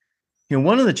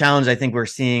one of the challenges I think we're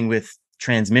seeing with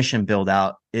transmission build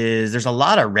out is there's a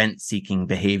lot of rent seeking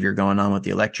behavior going on with the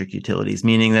electric utilities,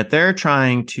 meaning that they're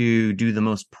trying to do the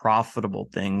most profitable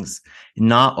things,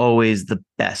 not always the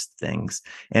best things.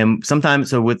 And sometimes,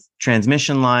 so with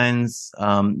transmission lines,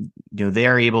 they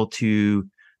are able to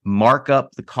mark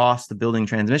up the cost of building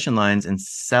transmission lines and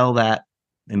sell that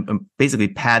and basically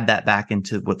pad that back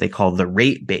into what they call the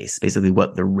rate base, basically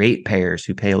what the ratepayers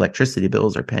who pay electricity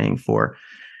bills are paying for.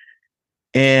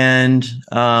 And,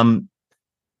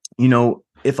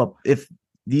 if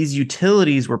these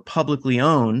utilities were publicly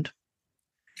owned,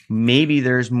 maybe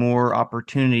there's more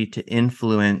opportunity to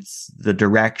influence the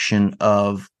direction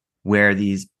of where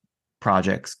these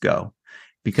projects go.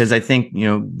 Because I think,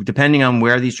 depending on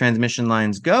where these transmission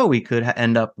lines go, we could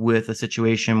end up with a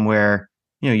situation where,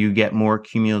 you get more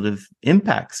cumulative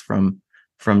impacts from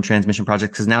transmission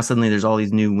projects, because now suddenly there's all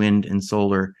these new wind and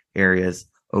solar areas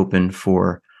open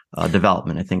for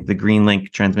development. I think the Green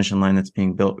Link transmission line that's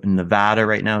being built in Nevada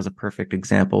right now is a perfect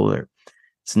example.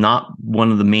 It's not one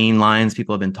of the main lines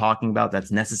people have been talking about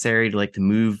that's necessary to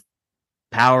move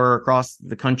power across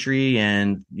the country,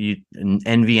 and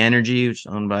NV Energy, which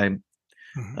is owned by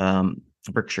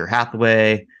Berkshire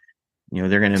Hathaway,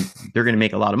 they're gonna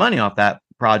make a lot of money off that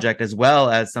project, as well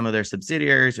as some of their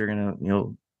subsidiaries are gonna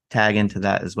tag into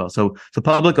that as well. So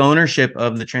public ownership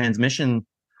of the transmission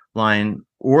line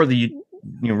or the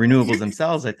renewables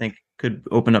themselves, I think, could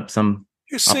open up some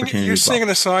opportunities. You're singing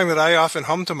a song that I often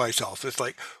hum to myself. It's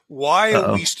like, why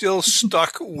are we still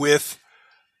stuck with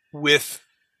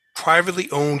privately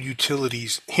owned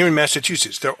utilities here in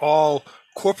Massachusetts? They're all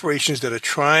corporations that are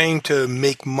trying to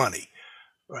make money,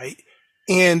 right?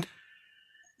 And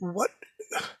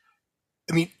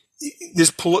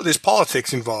there's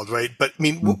politics involved, right? But I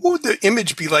mean, what Mm. would the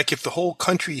image be like if the whole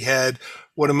country had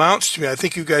what amounts to, I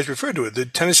think you guys referred to it, the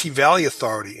Tennessee Valley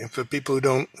Authority. And for people who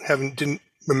didn't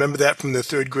remember that from the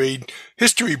third grade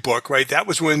history book, right? That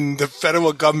was when the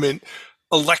federal government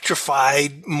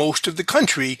electrified most of the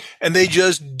country, and they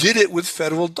just did it with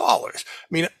federal dollars. I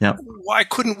mean, Yeah. why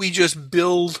couldn't we just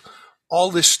build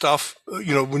all this stuff,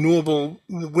 renewable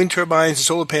wind turbines and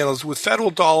solar panels with federal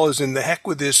dollars, and the heck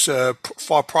with this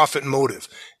for profit motive?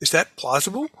 Is that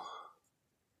plausible?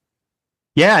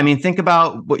 Yeah, I mean, think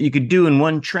about what you could do in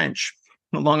one trench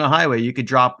along a highway. You could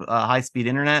drop high-speed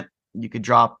internet. You could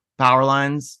drop power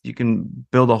lines. You can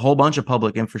build a whole bunch of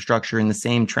public infrastructure in the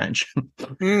same trench,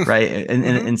 right? And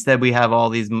instead, we have all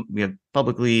these. We have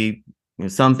publicly,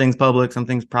 some things public, some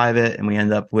things private, and we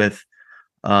end up with,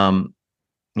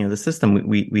 the system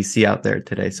we see out there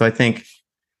today. So I think,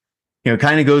 it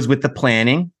kind of goes with the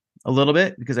planning a little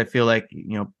bit, because I feel like,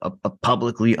 a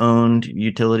publicly owned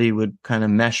utility would kind of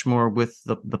mesh more with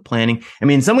the planning. I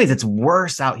mean, in some ways it's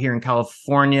worse out here in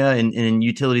California and in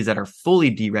utilities that are fully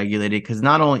deregulated, because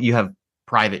not only you have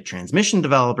private transmission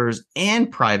developers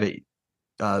and private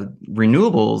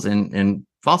renewables and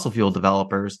fossil fuel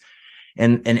developers,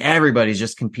 and everybody's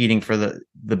just competing for the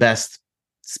best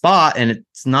spot. And it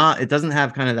doesn't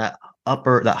have kind of that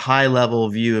high level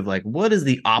view of like, what is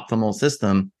the optimal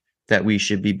system that we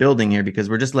should be building here, because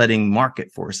we're just letting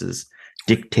market forces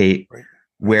dictate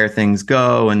where things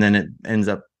go. And then it ends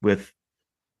up with,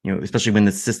 especially when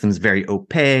the system's very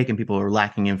opaque and people are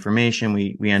lacking information,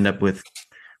 we're going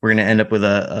to end up with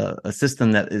a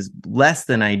system that is less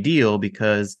than ideal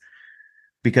because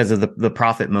of the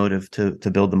profit motive to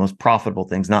build the most profitable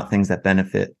things, not things that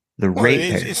benefit the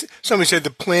ratepayers. Somebody said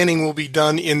the planning will be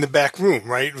done in the back room,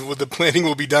 right? Well, the planning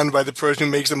will be done by the person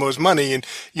who makes the most money, and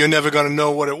you're never going to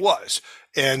know what it was.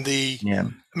 And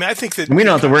I think that we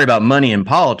don't have to worry about money in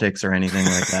politics or anything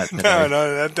like that.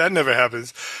 No, that never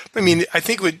happens. I mean, I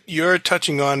think what you're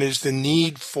touching on is the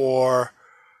need for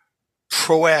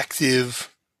proactive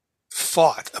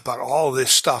thought about all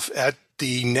this stuff at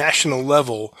the national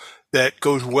level that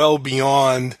goes well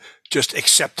beyond just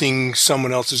accepting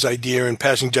someone else's idea and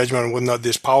passing judgment on whether or not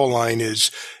this power line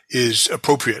is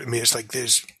appropriate. I mean, it's like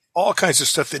there's all kinds of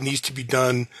stuff that needs to be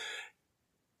done,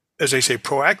 as I say,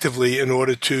 proactively, in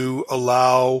order to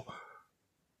allow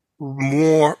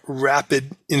more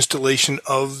rapid installation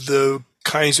of the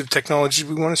kinds of technologies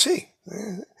we want to see.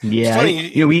 Yeah,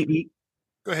 we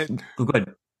go ahead. Go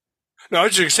ahead. No, I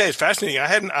was just going to say, it's fascinating.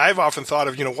 I've often thought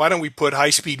of, why don't we put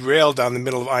high-speed rail down the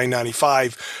middle of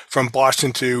I-95 from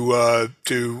Boston to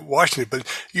Washington? But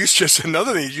it's just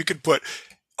another thing. You could put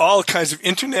all kinds of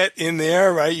internet in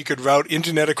there, right? You could route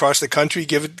internet across the country,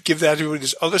 give that to everybody.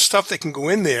 There's other stuff that can go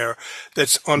in there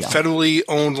that's on federally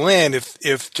owned land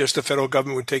if just the federal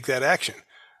government would take that action,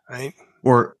 right?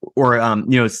 Or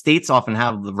states often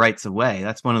have the rights of way.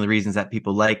 That's one of the reasons that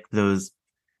people like those.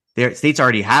 Their states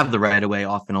already have the right of way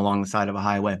often along the side of a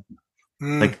highway,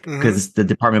 because the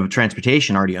Department of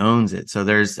Transportation already owns it. So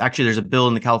there's a bill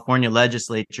in the California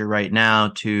legislature right now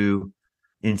to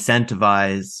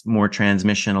incentivize more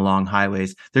transmission along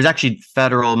highways. There's actually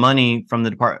federal money from the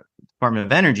Department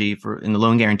of Energy in the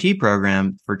loan guarantee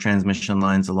program for transmission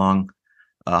lines along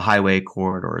highway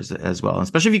corridors as well,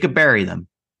 especially if you could bury them.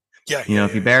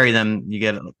 If you bury them, you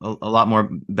get a lot more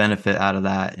benefit out of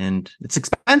that, and it's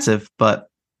expensive, but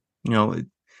so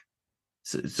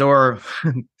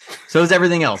is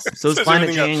everything else. So is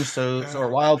climate change. So are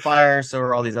wildfires. So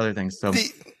are all these other things.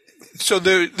 So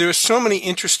there are so many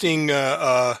interesting.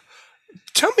 Tell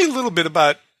me a little bit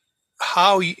about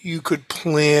how you could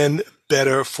plan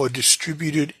better for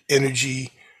distributed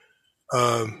energy,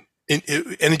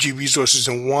 energy resources,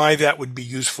 and why that would be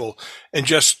useful. And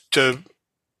just to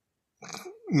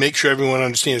make sure everyone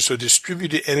understands, so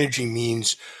distributed energy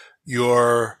means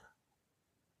you're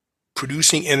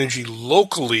producing energy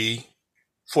locally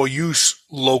for use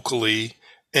locally,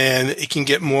 and it can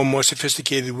get more and more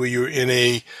sophisticated where you're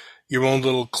in your own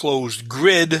little closed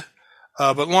grid.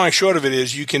 But long and short of it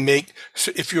is, you can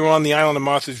if you're on the island of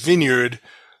Martha's Vineyard,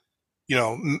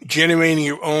 generating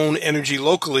your own energy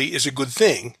locally is a good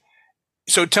thing.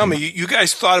 So tell me, you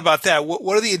guys thought about that.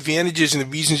 What are the advantages and the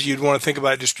reasons you'd want to think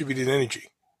about distributed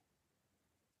energy?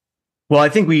 Well, I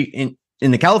think in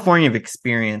the California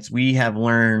experience, we have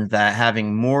learned that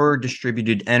having more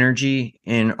distributed energy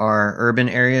in our urban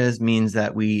areas means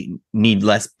that we need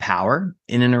less power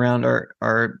in and around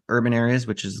our urban areas,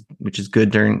 which is good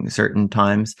during certain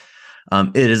times.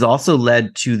 It has also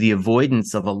led to the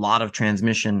avoidance of a lot of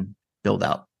transmission build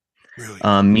out.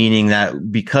 Really? Meaning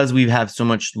that because we have so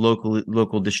much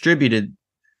local distributed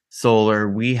solar,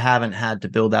 we haven't had to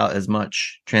build out as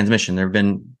much transmission. There have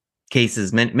been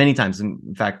cases many times.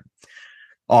 In fact,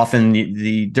 often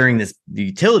during the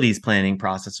utilities planning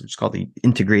process, which is called the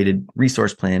integrated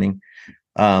resource planning,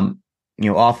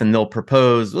 often they'll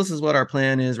propose, this is what our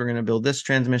plan is. We're going to build this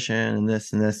transmission and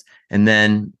this and this. And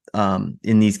then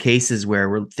in these cases where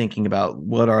we're thinking about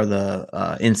what are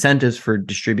the incentives for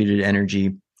distributed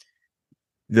energy,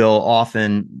 they'll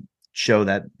often show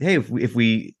that, hey, if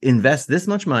we invest this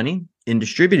much money in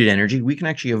distributed energy, we can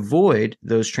actually avoid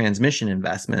those transmission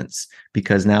investments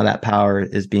because now that power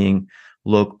is being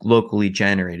locally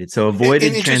generated. So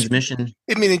avoided transmission.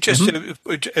 As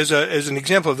an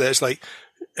example of that, it's like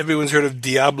everyone's heard of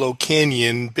Diablo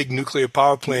Canyon, big nuclear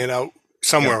power plant out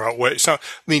somewhere out west. So, I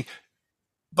mean,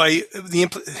 by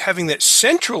having that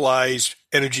centralized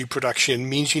energy production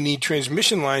means you need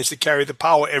transmission lines to carry the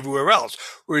power everywhere else.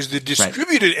 Whereas the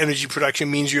distributed energy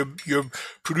production means you're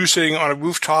producing on a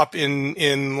rooftop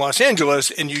in Los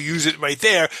Angeles and you use it right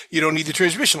there. You don't need the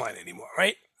transmission line anymore,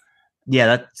 right?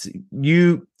 Yeah,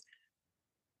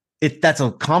 that's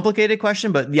a complicated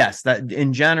question, but yes, that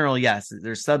in general, yes,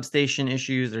 there's substation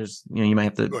issues. There's, you might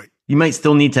have to, you might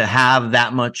still need to have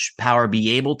that much power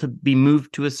be able to be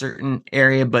moved to a certain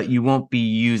area, but you won't be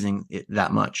using it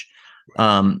that much.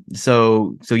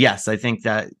 So yes, I think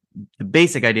that the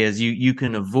basic idea is you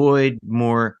can avoid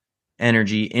more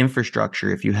energy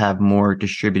infrastructure if you have more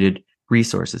distributed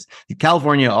resources.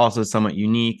 California also is somewhat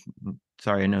unique.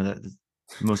 Sorry, I know that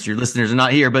most of your listeners are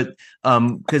not here, but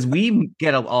because we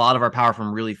get a lot of our power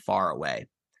from really far away.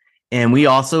 And we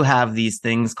also have these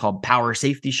things called power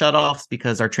safety shutoffs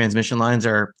because our transmission lines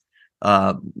were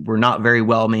not very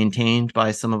well maintained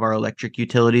by some of our electric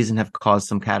utilities and have caused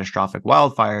some catastrophic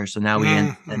wildfires. So now we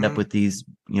end up with these,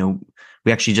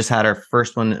 we actually just had our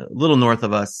first one a little north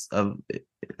of us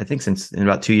I think since in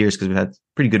about 2 years, because we've had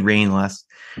pretty good rain the last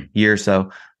year or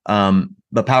so.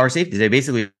 But power safety, they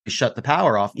basically shut the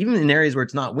power off, even in areas where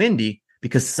it's not windy,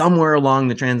 because somewhere along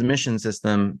the transmission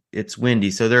system, it's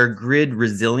windy. So there are grid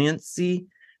resiliency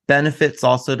benefits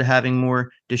also to having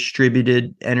more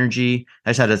distributed energy.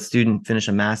 I just had a student finish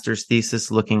a master's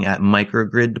thesis looking at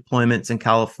microgrid deployments in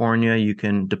California. You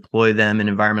can deploy them in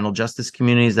environmental justice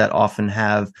communities that often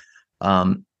have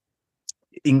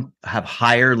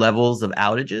higher levels of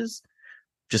outages,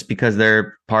 just because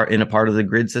they're in a part of the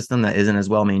grid system that isn't as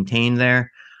well maintained there.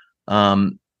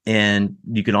 And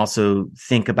you can also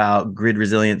think about grid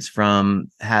resilience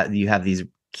from you have these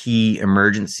key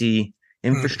emergency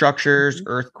infrastructures,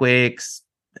 earthquakes,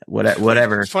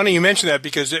 whatever. It's funny you mention that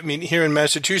because, I mean, here in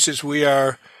Massachusetts, we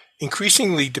are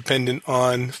increasingly dependent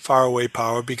on faraway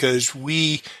power because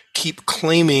we keep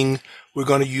claiming we're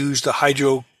going to use the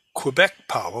Hydro-Quebec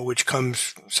power, which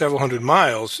comes several hundred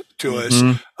miles to us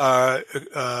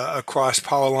across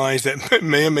power lines that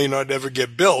may or may not ever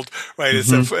get built. Right?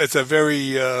 It's a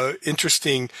very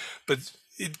interesting, but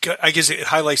I guess it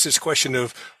highlights this question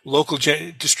of local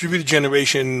distributed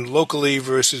generation locally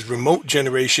versus remote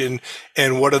generation,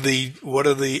 and what are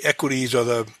the equities or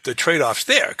the trade-offs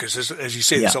there? Because as you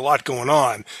say, there's a lot going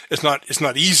on. It's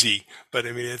not easy, but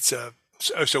I mean it's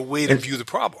a way to view the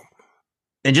problem.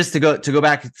 And just to go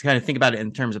back to kind of think about it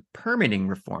in terms of permitting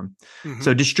reform.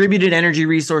 So distributed energy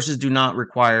resources do not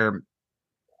require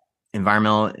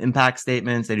environmental impact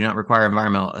statements. They do not require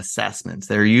environmental assessments.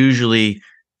 They're usually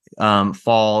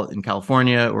fall in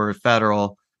California or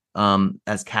federal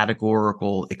as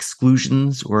categorical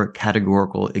exclusions or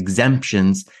categorical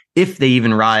exemptions if they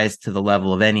even rise to the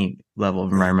level of any level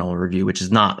of environmental review, which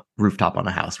is not rooftop on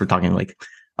a house. We're talking like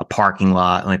a parking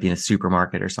lot, it might be in a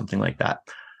supermarket or something like that.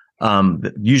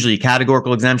 Usually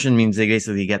categorical exemption means they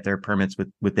basically get their permits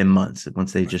within months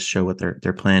once they just show what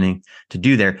they're planning to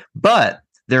do there. But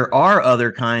there are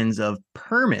other kinds of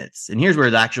permits. And here's where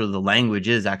the language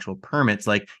is actual permits.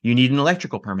 Like you need an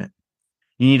electrical permit.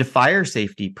 You need a fire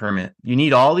safety permit. You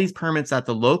need all these permits at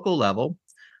the local level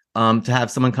to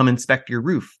have someone come inspect your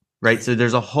roof, right? So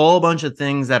there's a whole bunch of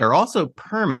things that are also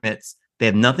permits. They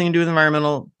have nothing to do with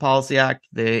Environmental Policy Act.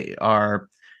 They are,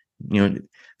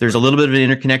 there's a little bit of an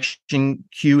interconnection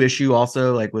queue issue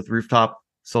also, like with rooftop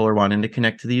solar wanting to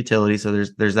connect to the utility. So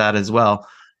there's that as well.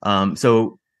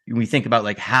 So we think about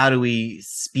like how do we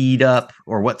speed up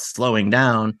or what's slowing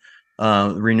down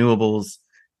renewables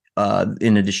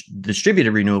in the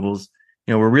distributed renewables.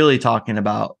 We're really talking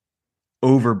about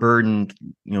overburdened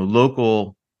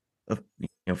local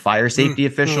fire safety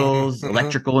officials,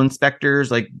 electrical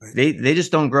inspectors. Like they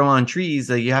just don't grow on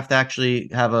trees. You have to actually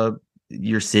have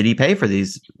your city pay for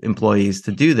these employees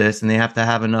to do this, and they have to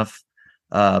have enough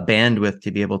bandwidth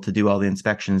to be able to do all the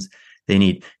inspections Do you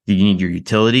need your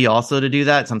utility also to do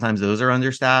that? Sometimes those are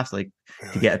understaffed, like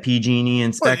to get a PG&E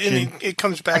inspection. Well, it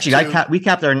comes back Actually, to we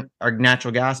capped our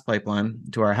natural gas pipeline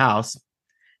to our house.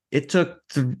 It took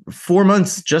 4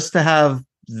 months just to have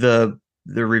the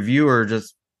reviewer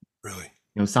just really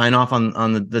sign off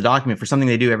on the document for something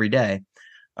they do every day.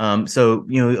 So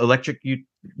electric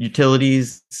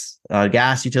utilities,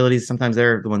 gas utilities, sometimes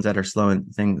they're the ones that are slowing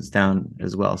things down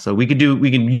as well. So we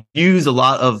can use a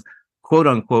lot of quote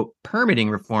unquote permitting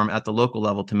reform at the local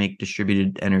level to make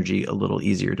distributed energy a little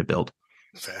easier to build.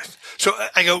 fast. So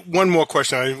I got one more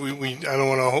question. I don't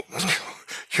want to.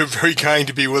 You're very kind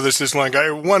to be with us this long. I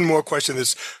have one more question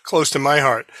that's close to my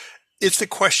heart. It's the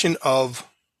question of,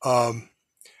 I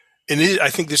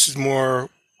think this is more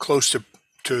close to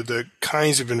the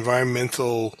kinds of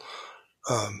environmental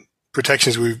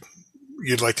protections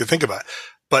you'd like to think about.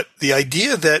 But the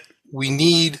idea that we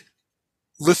need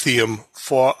lithium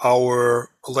for our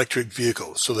electric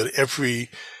vehicles, so that every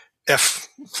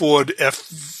Ford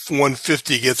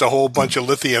F-150 gets a whole bunch of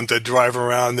lithium to drive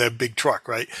around their big truck,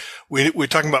 right? We're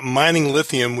talking about mining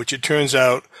lithium, which it turns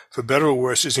out, for better or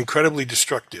worse, is incredibly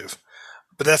destructive.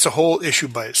 But that's a whole issue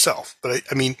by itself. But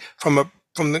I mean, from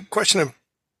the question of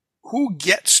who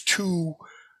gets to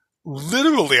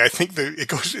literally, I think it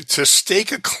goes to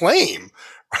stake a claim,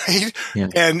 right? Yeah.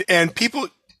 And people,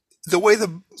 the way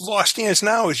the law stands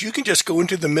now is you can just go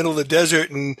into the middle of the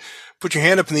desert and put your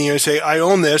hand up in the air and say, I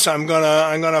own this. I'm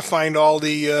gonna find all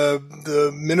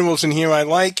the minerals in here I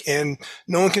like, and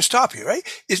no one can stop you, right?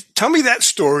 Tell me that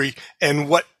story and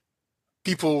what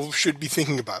people should be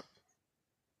thinking about.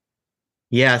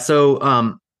 Yeah.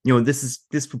 So, this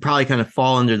would probably kind of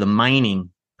fall under the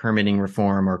mining permitting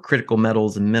reform or critical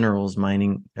metals and minerals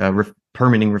mining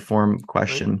permitting reform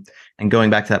question. Right. And going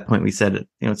back to that point, we said,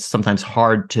 it's sometimes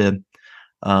hard to,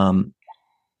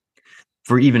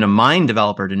 for even a mine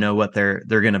developer to know what they're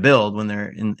going to build when they're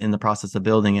in the process of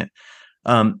building it.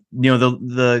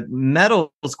 The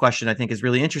metals question, I think, is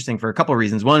really interesting for a couple of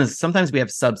reasons. One is sometimes we have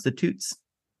substitutes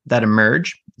that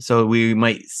emerge. So we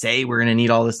might say we're going to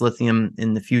need all this lithium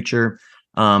in the future,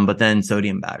 but then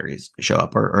sodium batteries show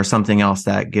up or something else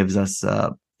that gives us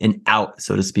an out,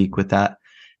 so to speak, with the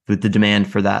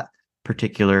demand for that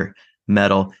particular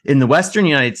metal. In the Western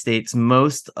United States,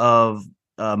 most of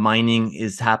mining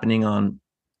is happening on,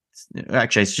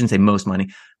 actually, I shouldn't say most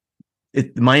mining.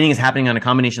 Mining is happening on a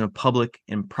combination of public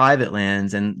and private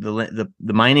lands, and the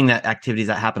mining activities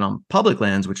that happen on public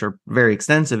lands, which are very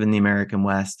extensive in the American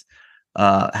West,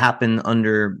 happen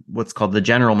under what's called the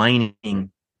General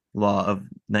Mining Law of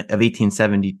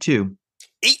 1872.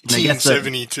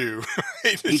 1872.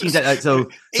 So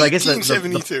I guess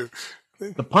 1872.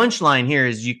 The punchline here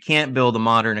is you can't build a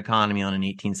modern economy on an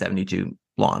 1872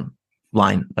 law.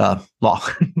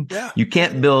 Yeah. You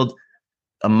can't build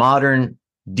a modern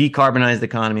decarbonized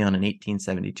economy on an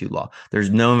 1872 law. There's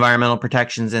no environmental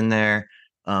protections in there.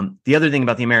 The other thing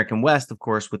about the American West, of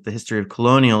course, with the history of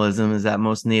colonialism, is that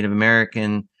most Native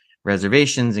American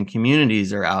reservations and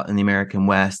communities are out in the American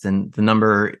West. And the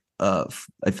number of,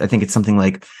 I think it's something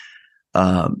like,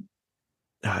 I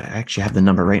actually have the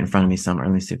number right in front of me somewhere.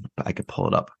 Let me see if I could pull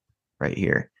it up right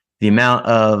here. The amount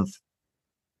of,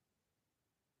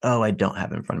 I don't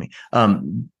have it in front of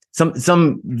me.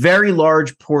 Some very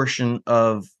large portion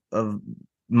of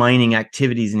mining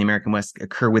activities in the American West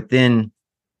occur within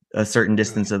a certain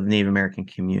distance of Native American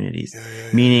communities,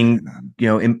 meaning,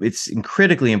 it's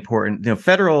critically important.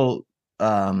 Federal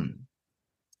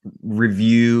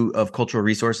review of cultural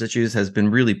resource issues has been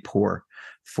really poor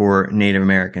for Native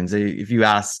Americans. If you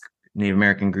ask Native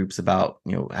American groups about,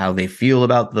 how they feel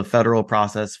about the federal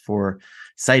process for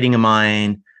citing a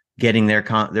mine, getting their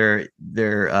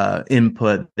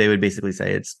input, they would basically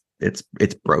say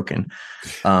it's broken.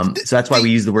 So that's why we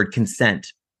use the word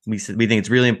consent. We think it's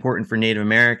really important for Native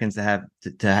Americans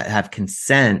to have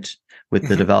consent with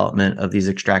the development of these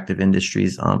extractive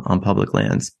industries on public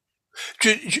lands.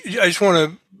 I just want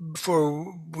to,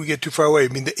 before we get too far away,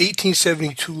 the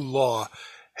 1872 law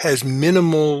has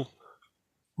minimal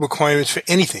requirements for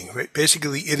anything, right?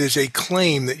 Basically, it is a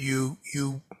claim that you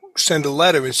send a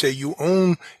letter and say you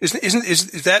own. Is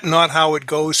that not how it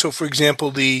goes? So, for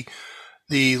example, the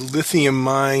lithium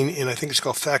mine in, I think it's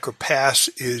called Thacker Pass,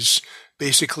 is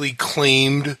basically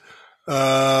claimed,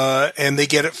 and they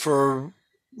get it for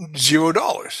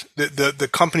 $0. The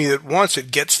company that wants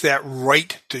it gets that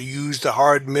right to use the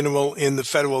hard mineral in the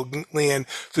federal land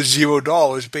for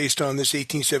 $0 based on this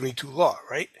 1872 law,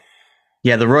 right?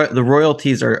 Yeah, the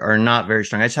royalties are not very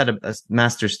strong. I just had a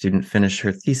master's student finish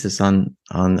her thesis on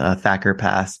Thacker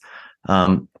Pass.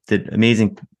 Did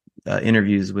amazing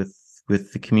interviews with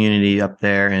the community up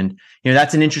there. And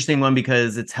that's an interesting one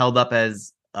because it's held up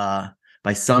as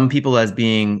by some people as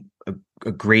being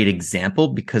a great example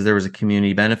because there was a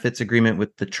community benefits agreement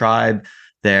with the tribe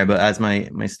there. But as my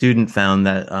student found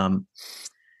that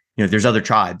there's other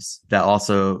tribes that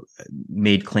also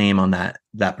made claim on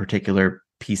that particular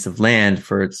piece of land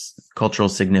for its cultural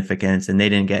significance, and they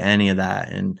didn't get any of that.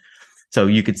 And so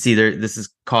you could see this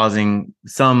is causing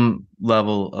some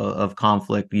level of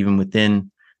conflict even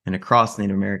within and across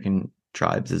Native American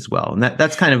tribes as well. And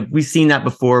that's kind of, we've seen that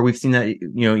before. We've seen that,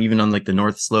 even on like the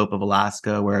North Slope of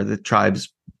Alaska, where the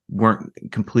tribes weren't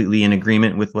completely in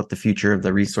agreement with what the future of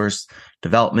the resource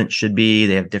development should be.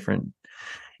 They have different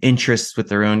interests with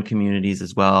their own communities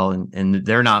as well. And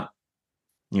they're not,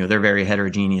 they're very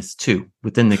heterogeneous too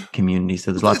within the community.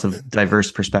 So there's lots of diverse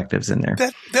perspectives in there.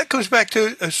 That comes back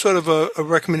to a sort of a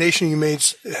recommendation you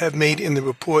have made in the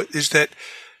report, is that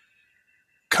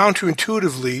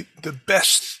counterintuitively, the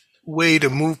best way to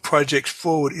move projects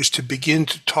forward is to begin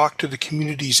to talk to the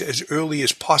communities as early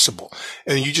as possible.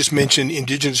 And you just mentioned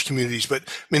indigenous communities, but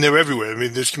I mean, they're everywhere. I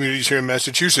mean, there's communities here in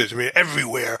Massachusetts. I mean,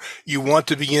 everywhere. You want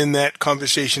to begin that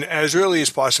conversation as early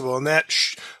as possible. And that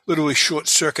literally short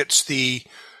circuits the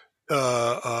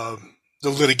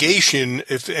litigation,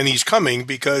 if any's coming,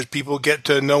 because people get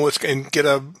to know what's and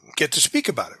get to speak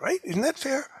about it, right? Isn't that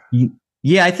fair?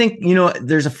 Yeah, I think,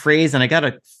 there's a phrase, and I got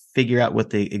to figure out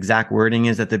what the exact wording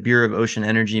is, that the Bureau of Ocean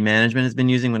Energy Management has been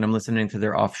using when I'm listening to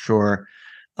their offshore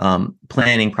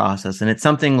planning process. And it's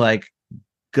something like,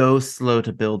 go slow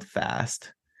to build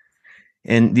fast.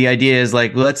 And the idea is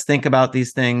like, let's think about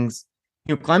these things.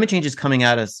 Climate change is coming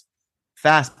at us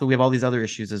fast, but we have all these other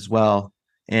issues as well.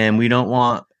 And we don't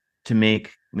want to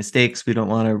make mistakes. We don't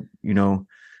want to,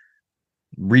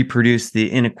 reproduce the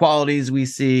inequalities we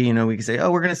see. We can say,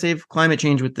 oh, we're going to save climate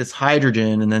change with this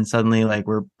hydrogen. And then suddenly like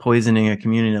we're poisoning a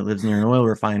community that lives near an oil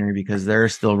refinery because they're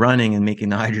still running and making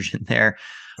the hydrogen there.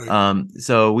 Right.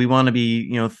 So we want to be,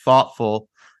 thoughtful.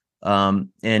 And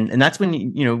that's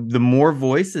when, the more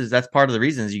voices, that's part of the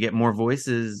reason is you get more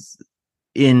voices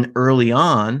in early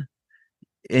on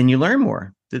and you learn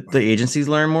more. The agencies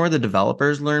learn more, the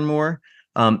developers learn more.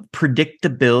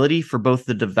 Predictability for both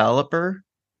the developer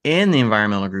and the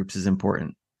environmental groups is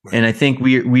important. Right. And I think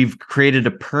we've created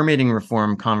a permitting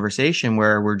reform conversation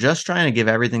where we're just trying to give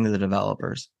everything to the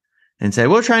developers and say,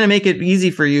 we're trying to make it easy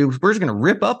for you. We're just going to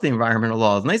rip up the environmental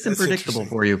laws, nice and predictable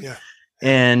for you. Yeah.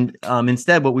 And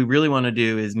instead, what we really want to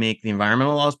do is make the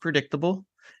environmental laws predictable,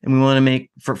 and we want to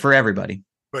make for everybody.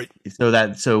 Right.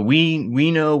 So we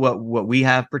know what we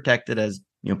have protected as,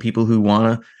 people who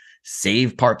want to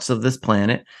save parts of this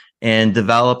planet, and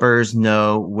developers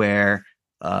know where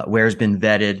it's been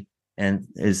vetted and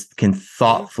can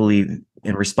thoughtfully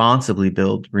and responsibly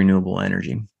build renewable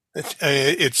energy.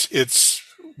 It's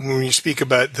when you speak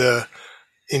about the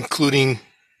including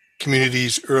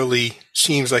communities early,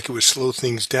 seems like it would slow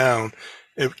things down.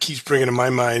 It keeps bringing to my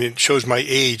mind, it shows my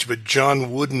age, but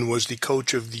John Wooden was the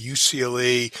coach of the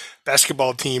UCLA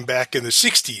basketball team back in the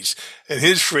 60s. And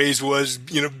his phrase was,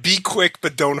 be quick,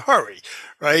 but don't hurry,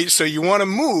 right? So you want to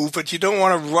move, but you don't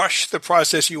want to rush the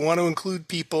process. You want to include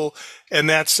people. And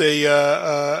that's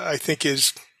I think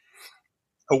is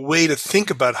a way to think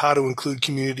about how to include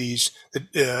communities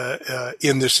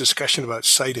in this discussion about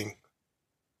siting.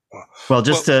 Well,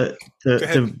 to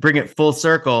bring it full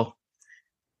circle,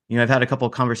 I've had a couple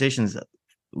of conversations,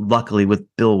 luckily, with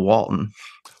Bill Walton.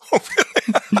 Oh,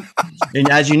 really? And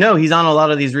as you know, he's on a lot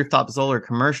of these rooftop solar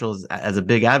commercials as a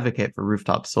big advocate for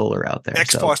rooftop solar out there.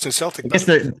 Ex-Boston Celtic.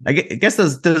 I guess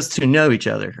those two know each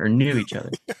other or knew each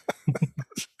other.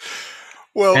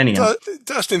 Well,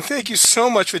 Dustin, thank you so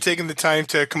much for taking the time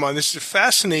to come on. This is a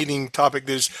fascinating topic.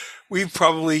 We've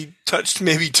probably touched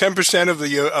maybe 10%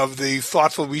 of the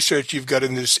thoughtful research you've got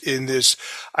in this.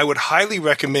 I would highly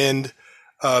recommend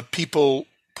people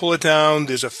pull it down.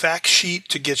 There's a fact sheet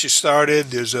to get you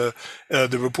started. There's the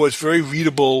report's very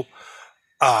readable.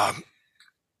 In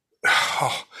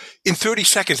 30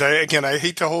 seconds, I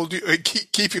hate to hold you,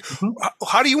 keep you. Mm-hmm.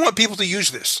 How do you want people to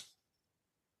use this?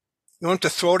 You want to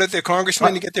throw it at their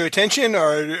congressman to get their attention,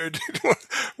 or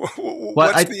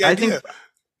what's the idea?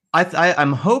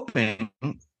 I'm hoping,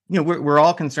 we're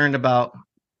all concerned about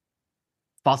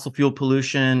fossil fuel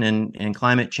pollution and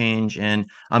climate change. And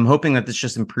I'm hoping that this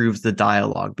just improves the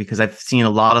dialogue, because I've seen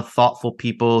a lot of thoughtful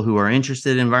people who are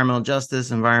interested in environmental justice,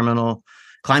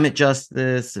 climate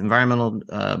justice, environmental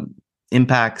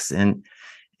impacts. And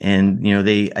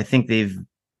I think they've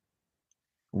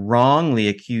wrongly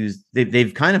accused,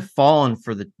 they've kind of fallen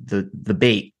for the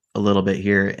bait a little bit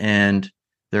here. And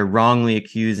they're wrongly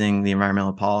accusing the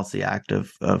Environmental Policy Act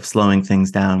of slowing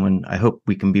things down, when I hope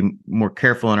we can be more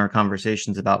careful in our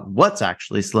conversations about what's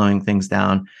actually slowing things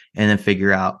down, and then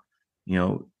figure out,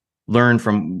 learn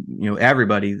from,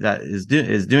 everybody that is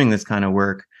doing this kind of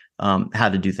work, how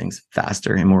to do things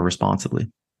faster and more responsibly.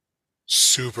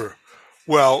 Super.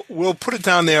 Well, we'll put it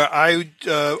down there. I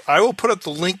will put up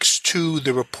the links to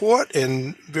the report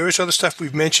and various other stuff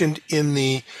we've mentioned in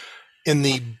the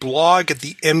blog at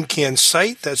the MCAN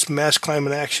site. That's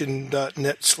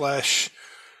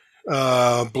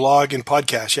massclimateaction.net/blog and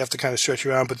podcast. You have to kind of stretch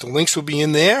around, but the links will be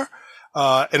in there.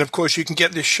 And of course, you can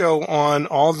get this show on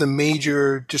all the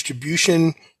major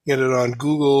distribution. You can get it on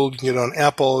Google, you can get it on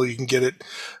Apple, you can get it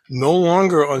no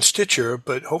longer on Stitcher,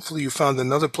 but hopefully you found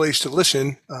another place to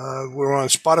listen. We're on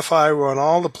Spotify, we're on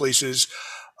all the places.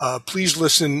 Please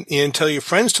listen and tell your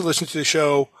friends to listen to the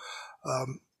show.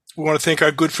 We want to thank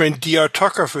our good friend D.R.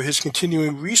 Tucker for his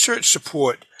continuing research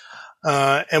support.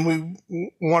 And we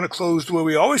want to close the way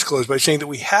we always close, by saying that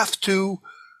we have to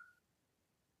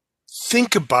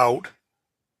think about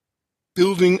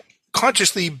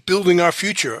consciously building our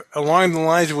future along the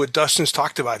lines of what Dustin's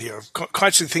talked about here.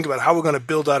 Consciously think about how we're going to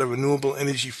build out a renewable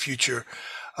energy future.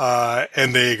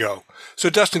 And there you go. So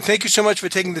Dustin, thank you so much for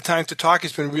taking the time to talk.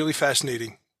 It's been really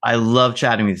fascinating. I love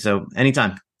chatting with you. So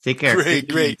anytime. Take care.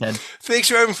 Great.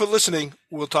 Thanks everyone for listening.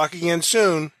 We'll talk again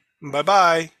soon.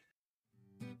 Bye-bye.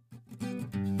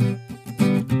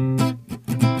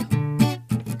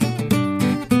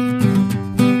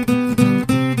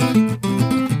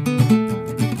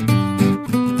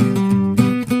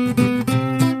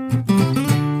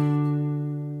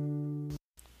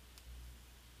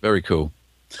 Very cool.